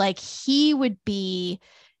piercing. So like he would be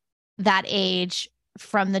that age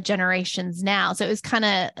from the generations now. So it was kind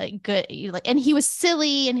of good. Like, and he was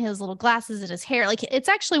silly in his little glasses and his hair. Like, it's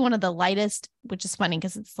actually one of the lightest, which is funny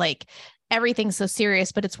because it's like everything's so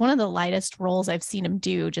serious, but it's one of the lightest roles I've seen him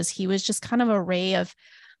do. He was just kind of a ray of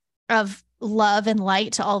love and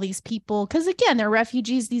light to all these people. Cause again, they're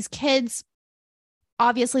refugees. These kids,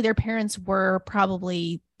 obviously their parents were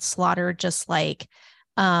probably slaughtered, just like,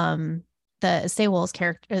 the Sewell's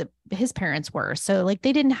character, his parents were. So like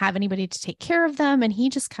they didn't have anybody to take care of them. And he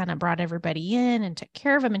just kind of brought everybody in and took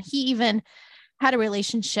care of them. And he even had a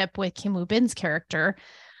relationship with Kim Woo-bin's character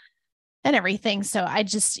and everything. So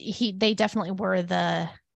they definitely were the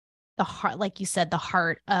heart, like you said, the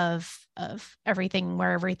heart of everything,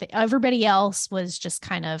 where everybody else was just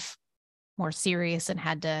kind of more serious and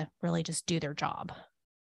had to really just do their job.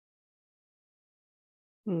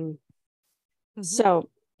 So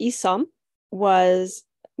Isom was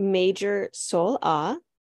Major Sol Ah.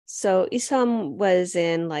 So Isom was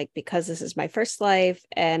in like Because This Is My First Life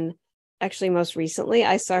and actually most recently.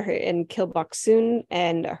 I saw her in Kill Boksoon,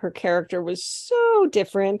 and her character was so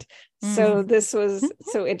different. So this was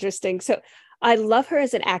so interesting. So I love her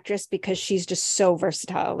as an actress because she's just so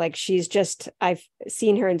versatile. Like I've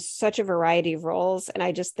seen her in such a variety of roles, and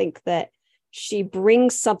I just think that she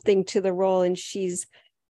brings something to the role, and she's,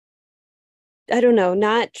 I don't know,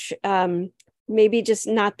 not maybe just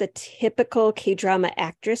not the typical K-drama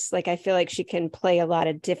actress. Like I feel like she can play a lot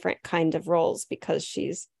of different kind of roles because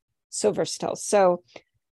she's so versatile. So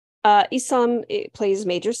Isom plays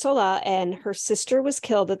Major Sola, and her sister was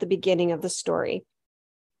killed at the beginning of the story.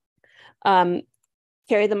 Carrie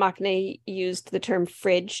the Maknae used the term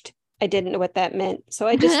fridged. I didn't know what that meant, so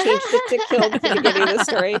I just changed it to killed at the beginning of the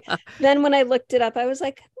story. Then when I looked it up, I was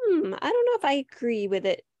like, I don't know if I agree with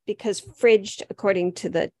it, because fridged, according to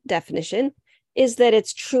the definition, is that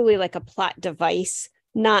it's truly like a plot device,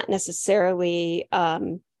 not necessarily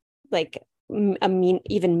like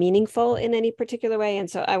even meaningful in any particular way. And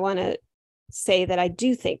so I want to say that I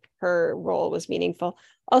do think her role was meaningful.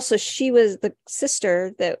 Also, she was the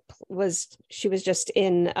sister she was just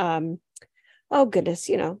in oh goodness,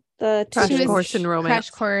 the Crash Course in Romance. Crash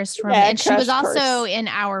Course Romance. And she was also in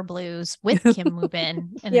Our Blues with Kim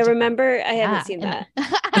Woo-bin. Yeah, remember? I haven't seen that.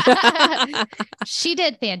 She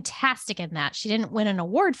did fantastic in that. She didn't win an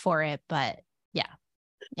award for it, but yeah.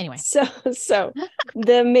 Anyway. So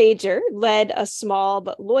the Major led a small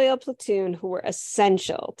but loyal platoon who were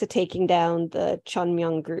essential to taking down the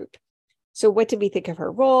Chunmyung group. So what did we think of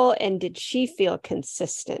her role, and did she feel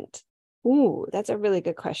consistent? Ooh, that's a really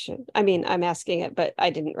good question. I mean, I'm asking it, but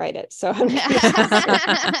I didn't write it. So,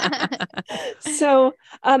 so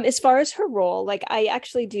as far as her role, like, I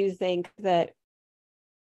actually do think that,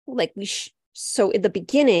 like, so in the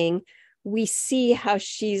beginning, we see how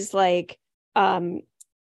she's like, what's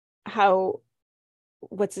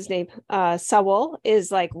his name? Sawol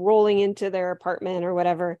is like rolling into their apartment or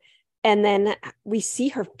whatever. And then we see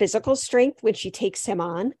her physical strength when she takes him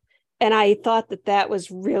on. And I thought that was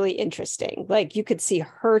really interesting. Like, you could see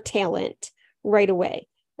her talent right away.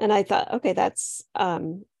 And I thought, okay, that's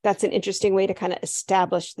an interesting way to kind of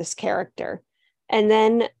establish this character. And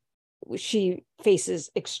then she faces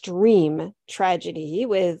extreme tragedy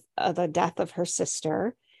with the death of her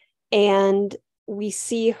sister. And we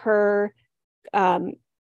see her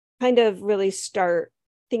kind of really start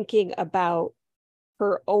thinking about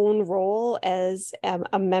her own role as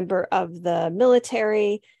a member of the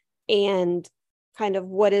military, and kind of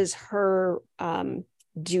what is her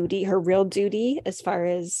duty, her real duty, as far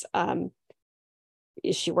as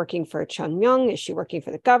is she working for Chunmyung? Is she working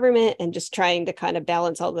for the government? And just trying to kind of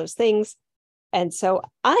balance all those things. And so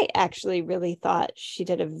I actually really thought she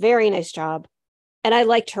did a very nice job. And I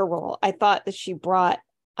liked her role. I thought that she brought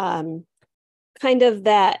kind of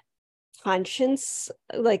that conscience,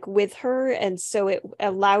 like, with her. And so it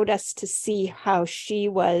allowed us to see how she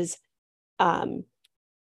was,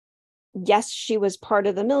 yes, she was part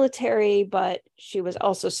of the military, but she was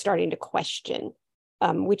also starting to question,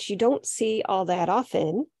 which you don't see all that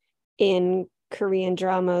often in Korean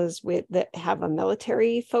dramas that have a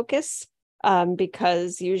military focus,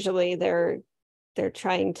 because usually they're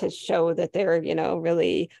trying to show that they're,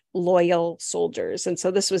 really loyal soldiers. And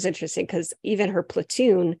so this was interesting because even her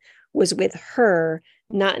platoon was with her,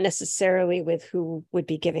 not necessarily with who would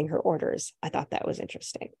be giving her orders. I thought that was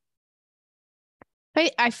interesting.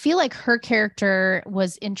 I feel like her character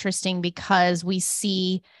was interesting because we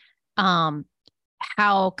see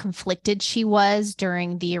how conflicted she was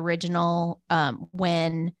during the original,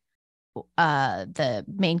 when the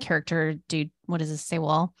main character, dude, what is this,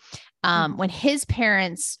 Sawol? When his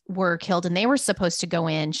parents were killed and they were supposed to go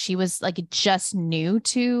in, she was like just new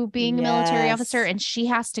to being a military officer, and she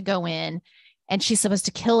has to go in and she's supposed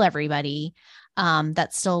to kill everybody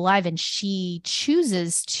that's still alive. And she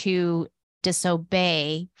chooses to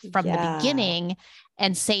disobey from the beginning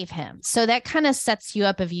and save him. So that kind of sets you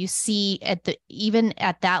up. If you see even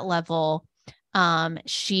at that level,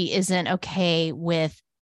 she isn't okay with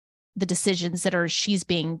the decisions that she's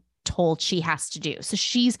being told she has to do. So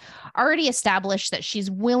she's already established that she's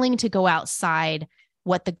willing to go outside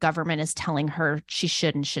what the government is telling her she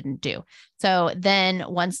should and shouldn't do. So then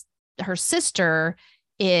once her sister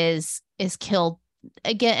is killed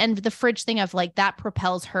again, and the fridge thing of like that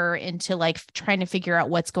propels her into like trying to figure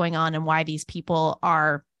out what's going on and why these people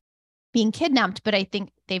are being kidnapped. But I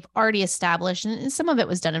think they've already established, and some of it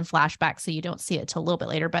was done in flashback, so you don't see it till a little bit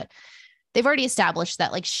later, but they've already established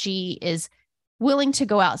that like she is willing to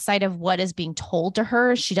go outside of what is being told to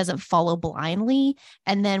her. She doesn't follow blindly.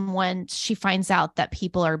 And then when she finds out that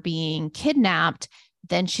people are being kidnapped,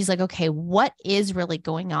 then she's like, okay, what is really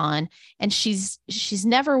going on? And she's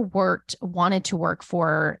never wanted to work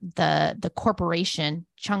for the corporation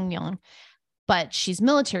Changnyeong, but she's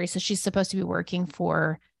military, so she's supposed to be working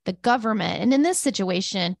for the government. And in this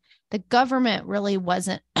situation, the government really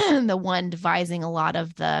wasn't the one devising a lot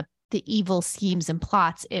of the evil schemes and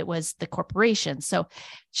plots. It was the corporation. So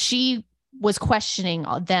she was questioning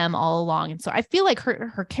them all along. And so I feel like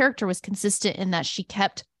her character was consistent in that she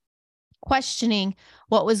kept questioning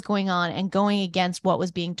what was going on and going against what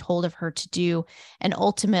was being told of her to do. And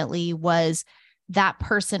ultimately was that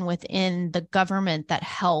person within the government that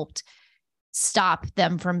helped stop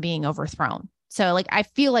them from being overthrown. So like, I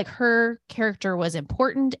feel like her character was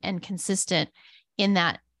important and consistent in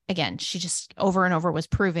that, again, she just over and over was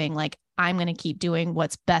proving like, I'm going to keep doing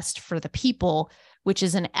what's best for the people, which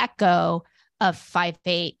is an echo of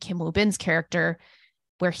 5/8 Kim Woo-bin's character,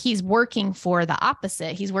 where he's working for the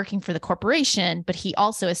opposite. He's working for the corporation, but he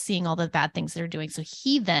also is seeing all the bad things they're doing. So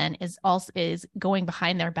he then is going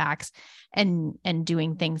behind their backs and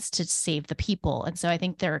doing things to save the people. And so I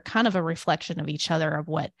think they're kind of a reflection of each other, of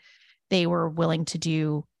what they were willing to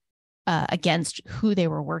do against who they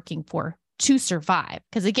were working for to survive.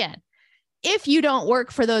 Because again, if you don't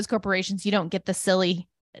work for those corporations, you don't get the silly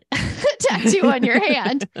tattoo on your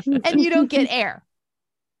hand, and you don't get air.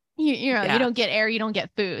 You don't get air, you don't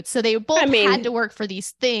get food. So they both had to work for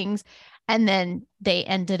these things. And then they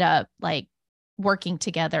ended up like working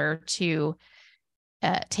together to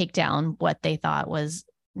take down what they thought was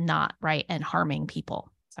not right and harming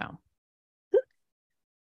people. So.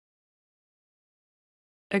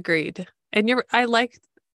 Agreed. And I like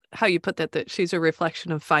how you put that she's a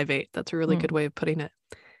reflection of 5/8. That's a really good way of putting it.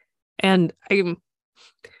 And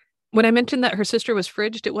when I mentioned that her sister was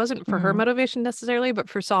fridged, it wasn't for her motivation necessarily, but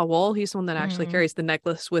for Saw Wol. He's the one that actually carries the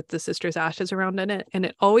necklace with the sister's ashes around in it. And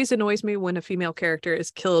it always annoys me when a female character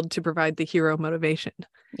is killed to provide the hero motivation.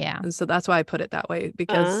 Yeah. And so that's why I put it that way,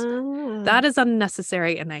 because that is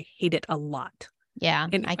unnecessary and I hate it a lot. Yeah,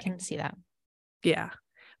 anyway. I can see that. Yeah.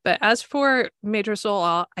 But as for Major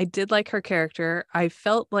Sol, I did like her character. I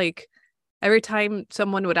felt like every time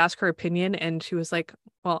someone would ask her opinion and she was like,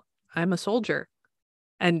 well, I'm a soldier.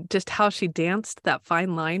 And just how she danced that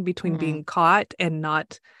fine line between being caught and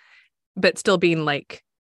not, but still being like,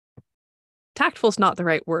 tactful is not the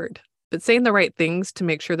right word, but saying the right things to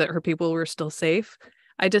make sure that her people were still safe.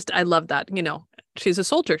 I love that. You know, she's a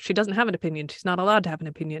soldier. She doesn't have an opinion. She's not allowed to have an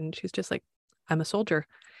opinion. She's just like, I'm a soldier.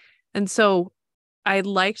 And so I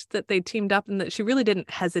liked that they teamed up and that she really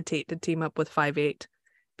didn't hesitate to team up with 5/8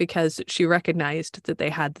 because she recognized that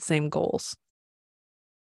they had the same goals.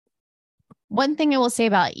 One thing I will say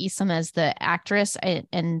about Lee Sung as the actress,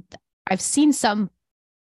 and I've seen somewhere,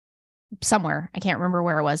 I can't remember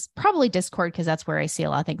where it was, probably Discord, because that's where I see a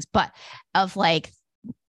lot of things, but of like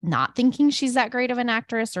not thinking she's that great of an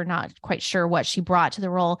actress or not quite sure what she brought to the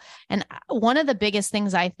role. And one of the biggest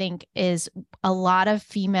things I think is a lot of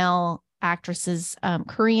female actresses,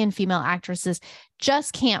 Korean female actresses,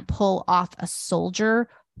 just can't pull off a soldier,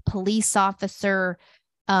 police officer,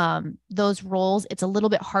 those roles. It's a little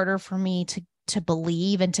bit harder for me to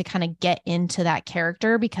believe and to kind of get into that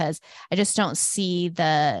character, because I just don't see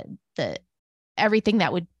the everything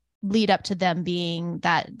that would lead up to them being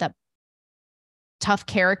that tough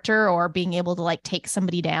character or being able to like take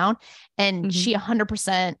somebody down. And she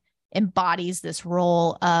 100% embodies this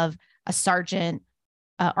role of a sergeant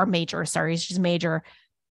or major, she's major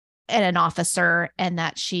and an officer, and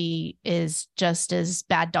that she is just as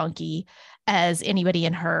bad donkey as anybody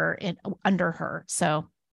under her. So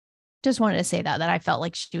just wanted to say that I felt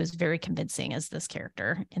like she was very convincing as this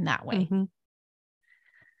character in that way.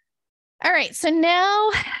 All right. So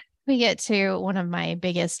now we get to one of my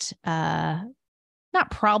biggest, not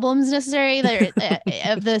problems necessarily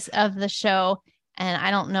of the show. And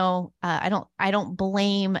I don't know, I don't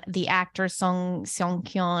blame the actor Song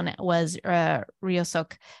Seong-kyun was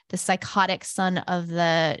Ryo-suk, the psychotic son of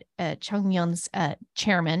the Chungmyeon's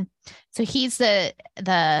chairman. So he's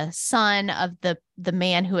the son of the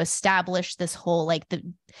man who established this whole like the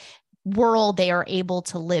world they are able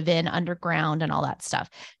to live in underground and all that stuff.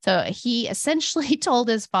 So he essentially told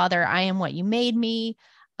his father, I am what you made me.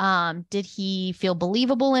 Did he feel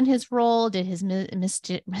believable in his role? Did his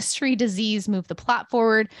mystery disease move the plot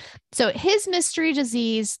forward? So his mystery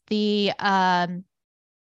disease, the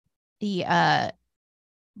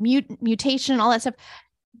mutation, all that stuff.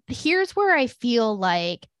 Here's where I feel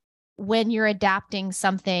like when you're adapting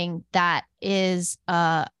something that is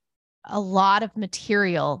a lot of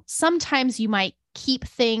material, sometimes you might keep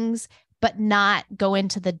things, but not go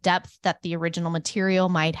into the depth that the original material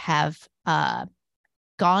might have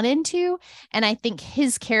gone into. And I think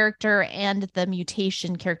his character and the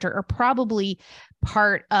mutation character are probably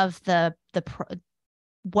part of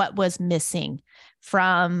what was missing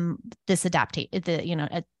from this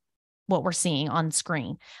what we're seeing on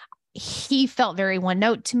screen. He felt very one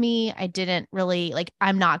note to me. I didn't really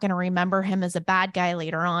I'm not going to remember him as a bad guy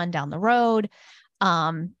later on down the road.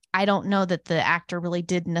 I don't know that the actor really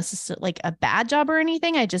did necessarily a bad job or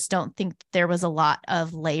anything. I just don't think there was a lot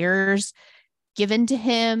of layers given to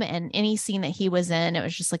him, and any scene that he was in, it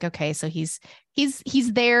was just okay, so he's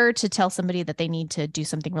there to tell somebody that they need to do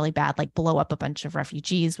something really bad, like blow up a bunch of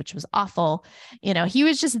refugees, which was awful. He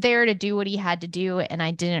was just there to do what he had to do, and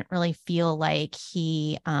I didn't really feel like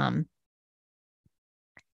he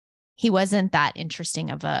wasn't that interesting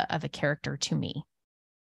of a character to me.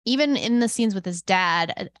 Even in the scenes with his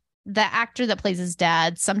dad, the actor that plays his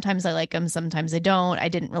dad, sometimes I like him, sometimes I don't. I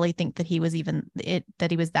didn't really think that he was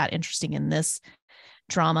that interesting in this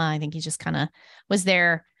drama. I think he just kind of was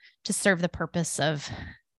there to serve the purpose of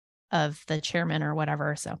the chairman or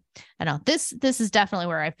whatever. So I don't know. This is definitely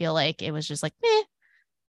where I feel like it was just meh.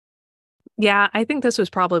 Yeah, I think this was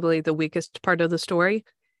probably the weakest part of the story,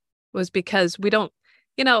 was because we don't,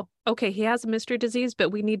 okay, he has a mystery disease, but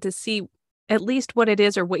we need to see at least what it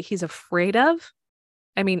is or what he's afraid of.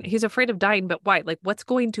 I mean, he's afraid of dying, but why? What's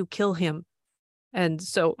going to kill him? And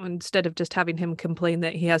so instead of just having him complain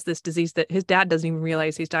that he has this disease that his dad doesn't even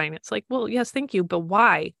realize he's dying, it's well, yes, thank you, but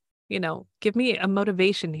why? Give me a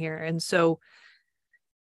motivation here. And so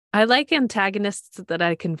I like antagonists that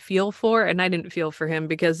I can feel for, and I didn't feel for him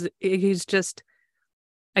because he's just,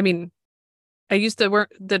 I mean, I used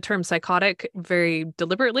the term psychotic very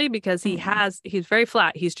deliberately because he's very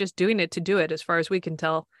flat. He's just doing it to do it, as far as we can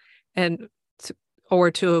tell. Or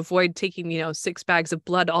to avoid taking, 6 bags of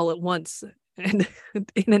blood all at once and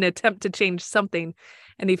in an attempt to change something.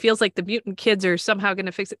 And he feels like the mutant kids are somehow going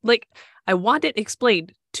to fix it. I want it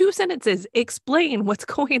explained. 2 sentences, explain what's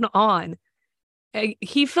going on.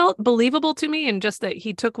 He felt believable to me, and just that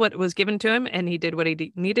he took what was given to him and he did what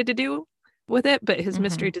he needed to do with it. But his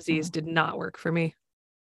mystery disease did not work for me.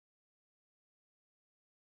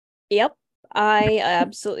 Yep. I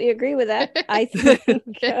absolutely agree with that. I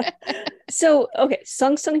think so. Okay,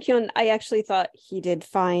 Sung Sung-hyun, I actually thought he did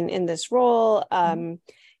fine in this role.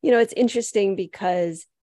 It's interesting because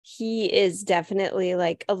he is definitely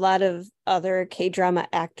a lot of other K-drama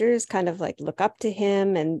actors kind of look up to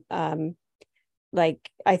him, and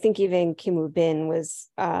I think even Kim Woo-bin was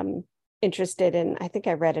interested in. I think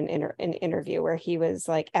I read an interview where he was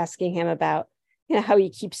asking him about how he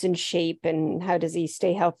keeps in shape and how does he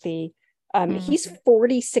stay healthy. He's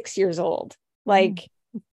 46 years old. I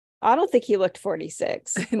don't think he looked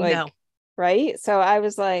 46. No. Right. So I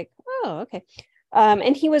was oh, okay.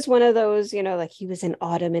 And he was one of those, he was in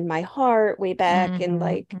Autumn in My Heart way back in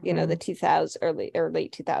the 2000s,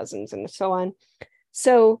 late 2000s and so on.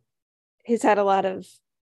 So he's had a lot of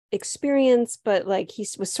experience, but he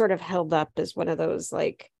was sort of held up as one of those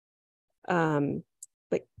I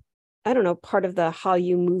don't know, part of the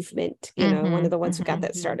Hallyu movement, one of the ones who got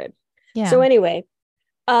that started. Yeah. So anyway,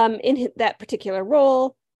 in that particular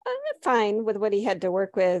role, I'm fine with what he had to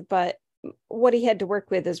work with, but what he had to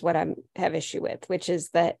work with is what I have issue with, which is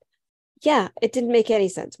that, it didn't make any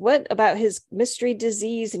sense. What about his mystery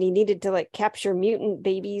disease? And he needed to capture mutant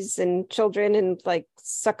babies and children and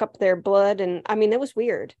suck up their blood. And I mean, that was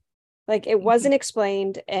weird. It wasn't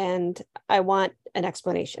explained, and I want an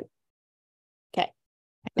explanation. Okay.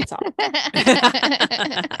 That's all.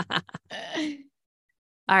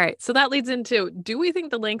 All right. So that leads into, do we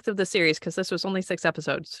think the length of the series, because this was only 6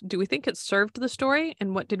 episodes, do we think it served the story?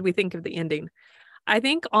 And what did we think of the ending? I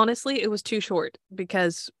think, honestly, it was too short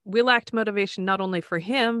because we lacked motivation not only for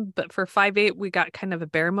him, but for 5/8, we got kind of a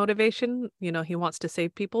bare motivation. He wants to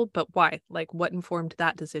save people, but why? What informed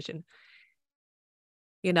that decision?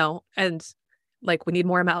 And we need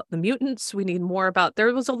more about the mutants. We need more about,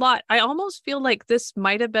 there was a lot. I almost feel like this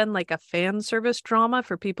might have been a fan service drama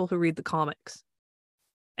for people who read the comics.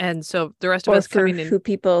 And so the rest of us coming in, who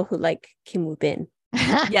people who like Kim Woo-bin.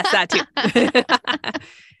 Yes, that too.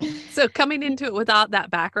 So coming into it without that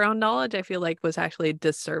background knowledge, I feel like was actually a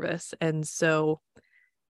disservice. And so,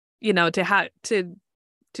 to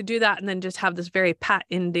do that and then just have this very pat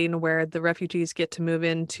ending where the refugees get to move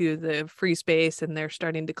into the free space and they're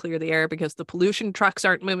starting to clear the air because the pollution trucks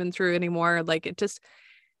aren't moving through anymore.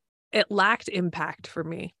 It lacked impact for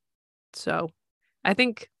me. So I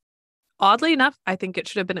think, oddly enough, I think it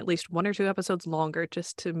should have been at least 1 or 2 episodes longer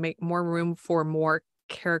just to make more room for more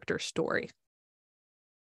character story.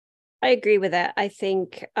 I agree with that. I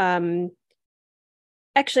think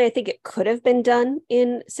Actually, I think it could have been done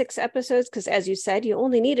in 6 episodes because, as you said, you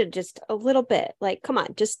only needed just a little bit. Like, come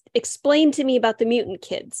on, just explain to me about the mutant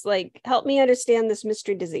kids. Like, help me understand this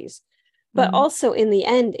mystery disease. But also, in the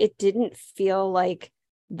end, it didn't feel like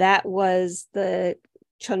that was the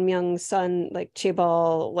Chun Myung's son, like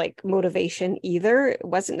Chaebol, like motivation either. It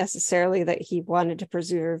wasn't necessarily that he wanted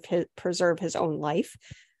to preserve his own life.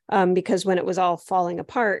 Because when it was all falling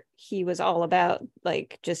apart, he was all about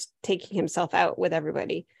like just taking himself out with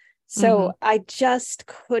everybody. So I just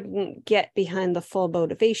couldn't get behind the full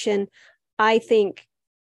motivation. I think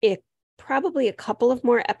it probably a couple of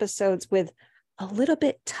more episodes with a little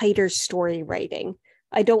bit tighter story writing.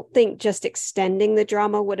 I don't think just extending the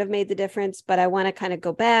drama would have made the difference, but I want to kind of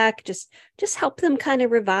go back, just help them kind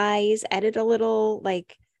of revise, edit a little,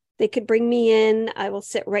 like they could bring me in. I will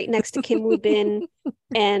sit right next to Kim Woo Bin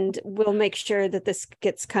and we'll make sure that this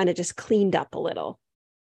gets kind of just cleaned up a little.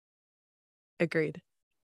 Agreed.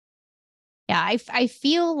 Yeah, I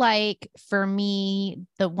feel like for me,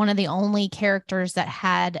 one of the only characters that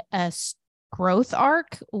had a growth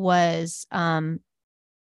arc was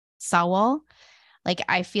Sawol. Like,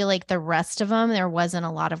 I feel like the rest of them, there wasn't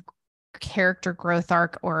a lot of character growth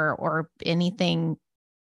arc or anything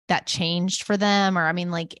that changed for them. Or, I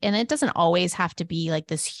mean, like, and it doesn't always have to be like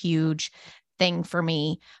this huge thing for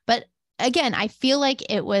me. But again, I feel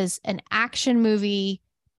like it was an action movie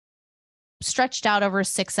stretched out over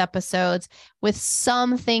 6 episodes with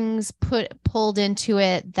some things pulled into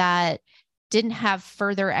it that didn't have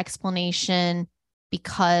further explanation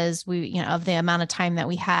because of the amount of time that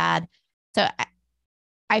we had. So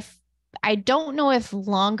I don't know if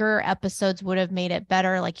longer episodes would have made it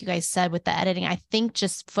better, like you guys said, with the editing. I think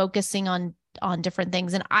just focusing on different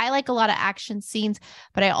things. And I like a lot of action scenes,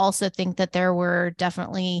 but I also think that there were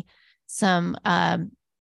definitely some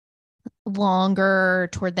longer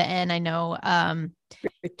toward the end. I know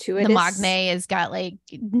the Magne has got like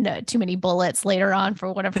too many bullets later on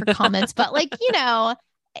for one of her comments, but like,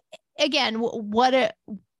 again,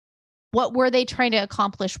 what were they trying to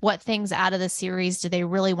accomplish? What things out of the series do they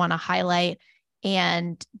really want to highlight?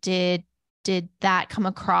 And did that come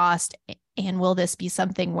across? And will this be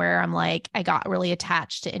something where I'm like, I got really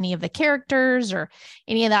attached to any of the characters or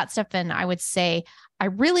any of that stuff? And I would say I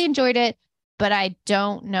really enjoyed it, but I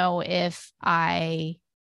don't know if I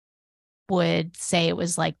would say it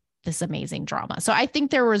was like this amazing drama. So I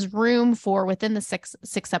think there was room for within the six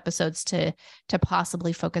episodes to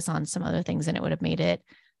possibly focus on some other things, and it would have made it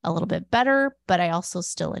a little bit better, but I also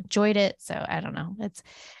still enjoyed it. So I don't know.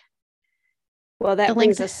 That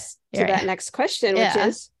brings us to that next question, which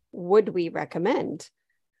is, would we recommend?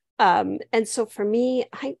 And so for me,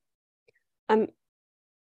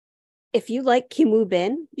 if you like Kim Woo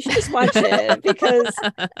Bin, you should just watch it because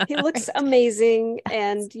he looks amazing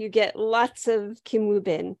and you get lots of Kim Woo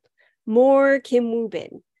Bin, more Kim Woo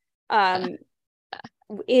Bin.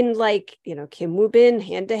 In like, Kim Woo Bin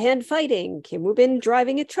hand-to-hand fighting, Kim Woo Bin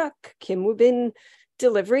driving a truck, Kim Woo Bin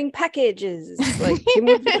delivering packages, like Kim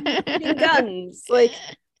Woo Bin shooting guns, like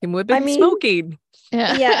Kim Woo Bin smoking.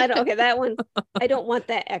 Yeah, that one, I don't want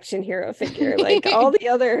that action hero figure, like all the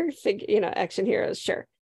other action heroes, sure.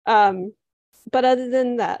 But other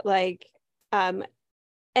than that, like, and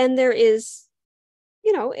there is,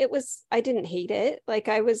 I didn't hate it. Like,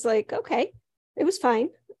 I was like, okay, it was fine.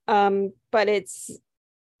 But it's,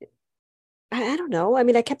 I don't know. I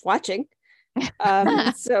mean, I kept watching.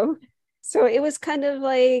 So it was kind of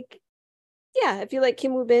like, yeah, if you like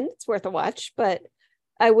Kim Woo Bin, it's worth a watch, but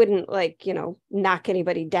I wouldn't like, knock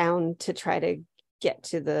anybody down to try to get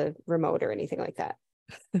to the remote or anything like that.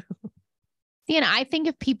 And I think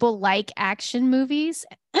if people like action movies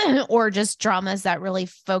or just dramas that really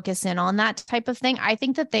focus in on that type of thing, I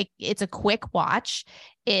think that it's a quick watch.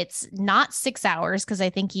 It's not 6 hours because I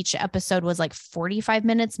think each episode was like 45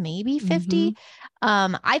 minutes, maybe 50.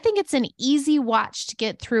 I think it's an easy watch to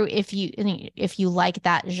get through if you like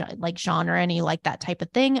that like genre and you like that type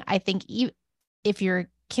of thing. I think if you're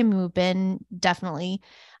Kim Woo Bin, definitely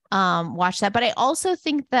watch that. But I also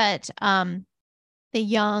think that the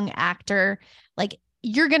young actor, like,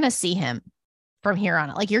 you're going to see him from here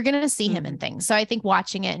on. Like, you're going to see him in things. So I think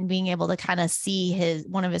watching it and being able to kind of see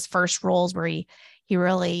one of his first roles where he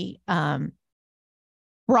really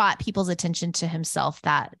brought people's attention to himself,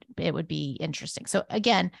 that it would be interesting. So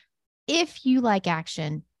again, if you like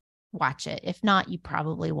action, watch it. If not, you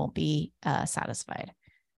probably won't be satisfied.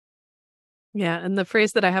 Yeah. And the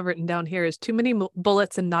phrase that I have written down here is too many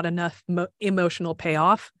bullets and not enough emotional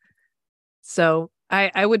payoff. So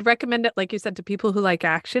I would recommend it, like you said, to people who like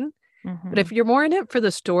action. But if you're more in it for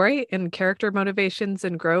the story and character motivations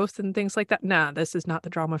and growth and things like that, nah, this is not the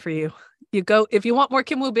drama for you. You go, if you want more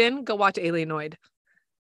Kim Woo Bin, go watch Alienoid.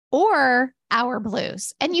 Or Our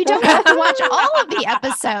Blues. And you don't have to watch all of the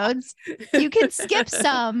episodes. You can skip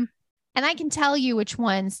some. And I can tell you which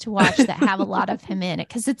ones to watch that have a lot of him in it.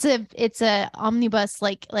 Because it's a omnibus,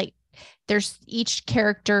 like there's each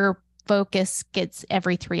character focus gets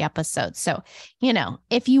every 3 episodes. So,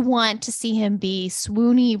 if you want to see him be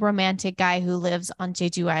swoony romantic guy who lives on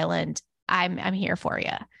Jeju Island, I'm here for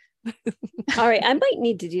you. All right, I might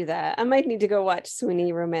need to do that. I might need to go watch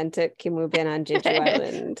swoony romantic Kim Woo Bin on Jeju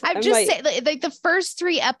Island. I'm just saying, like the first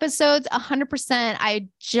 3 episodes, 100%. I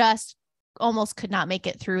just almost could not make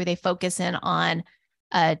it through. They focus in on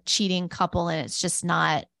a cheating couple, and it's just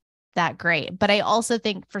not that great. But I also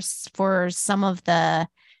think for some of the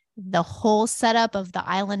whole setup of the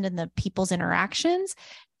island and the people's interactions,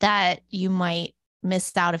 that you might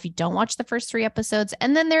miss out if you don't watch the first 3 episodes.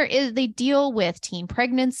 And then they deal with teen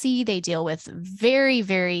pregnancy. They deal with very,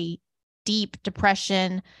 very deep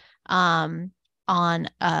depression on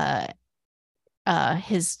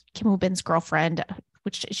his Kim Woo Bin's girlfriend,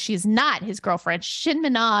 which she's not his girlfriend, Shin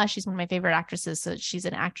Min-ah. She's one of my favorite actresses. So she's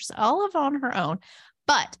an actress all on her own,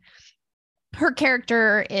 but her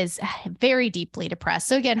character is very deeply depressed.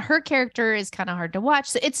 So again, her character is kind of hard to watch.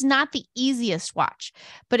 So it's not the easiest watch,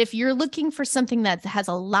 but if you're looking for something that has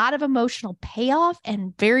a lot of emotional payoff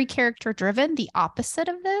and very character driven, the opposite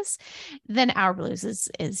of this, then Our Blues is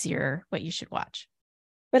what you should watch.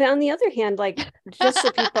 But on the other hand, like, just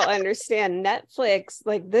so people understand, Netflix,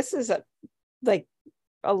 like, this is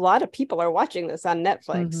a lot of people are watching this on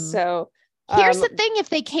Netflix. So here's the thing: if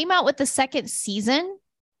they came out with the second season,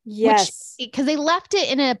 yes, because they left it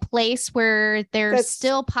in a place where there's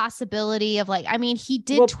still possibility of he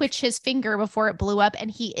did twitch his finger before it blew up,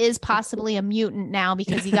 and he is possibly a mutant now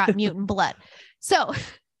because he got mutant blood. So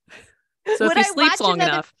if he sleeps long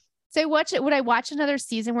enough. So would I watch another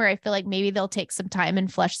season where I feel like maybe they'll take some time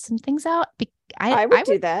and flesh some things out? I would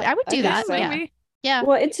do that. I would do that. So. Yeah.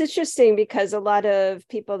 Well, it's interesting because a lot of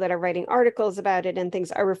people that are writing articles about it and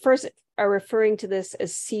things are referring to this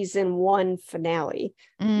as season 1 finale.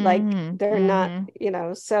 Like they're not,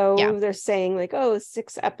 so they're saying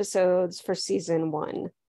 6 episodes for season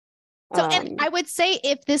 1. So, and I would say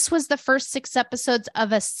if this was the first 6 episodes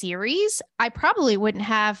of a series, I probably wouldn't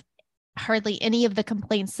have hardly any of the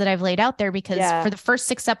complaints that I've laid out there, because for the first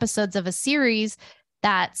 6 episodes of a series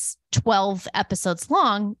that's 12 episodes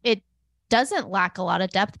long, it doesn't lack a lot of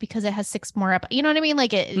depth because it has 6 more you know what I mean?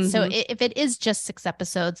 So if it is just 6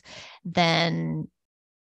 episodes, then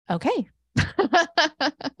okay.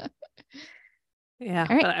 Yeah.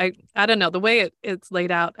 Right. But I don't know, the way it's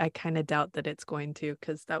laid out, I kind of doubt that it's going to,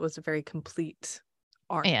 because that was a very complete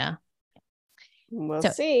arc. Yeah. We'll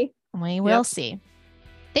see. We will see.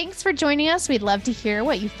 Thanks for joining us. We'd love to hear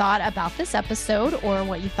what you thought about this episode or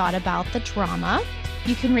what you thought about the drama.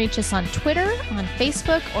 You can reach us on Twitter, on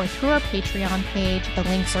Facebook, or through our Patreon page. The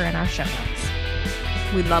links are in our show notes.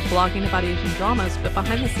 We love blogging about Asian dramas, but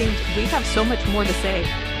behind the scenes, we have so much more to say,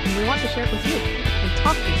 and we want to share it with you. And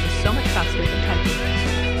talking is so much faster than typing.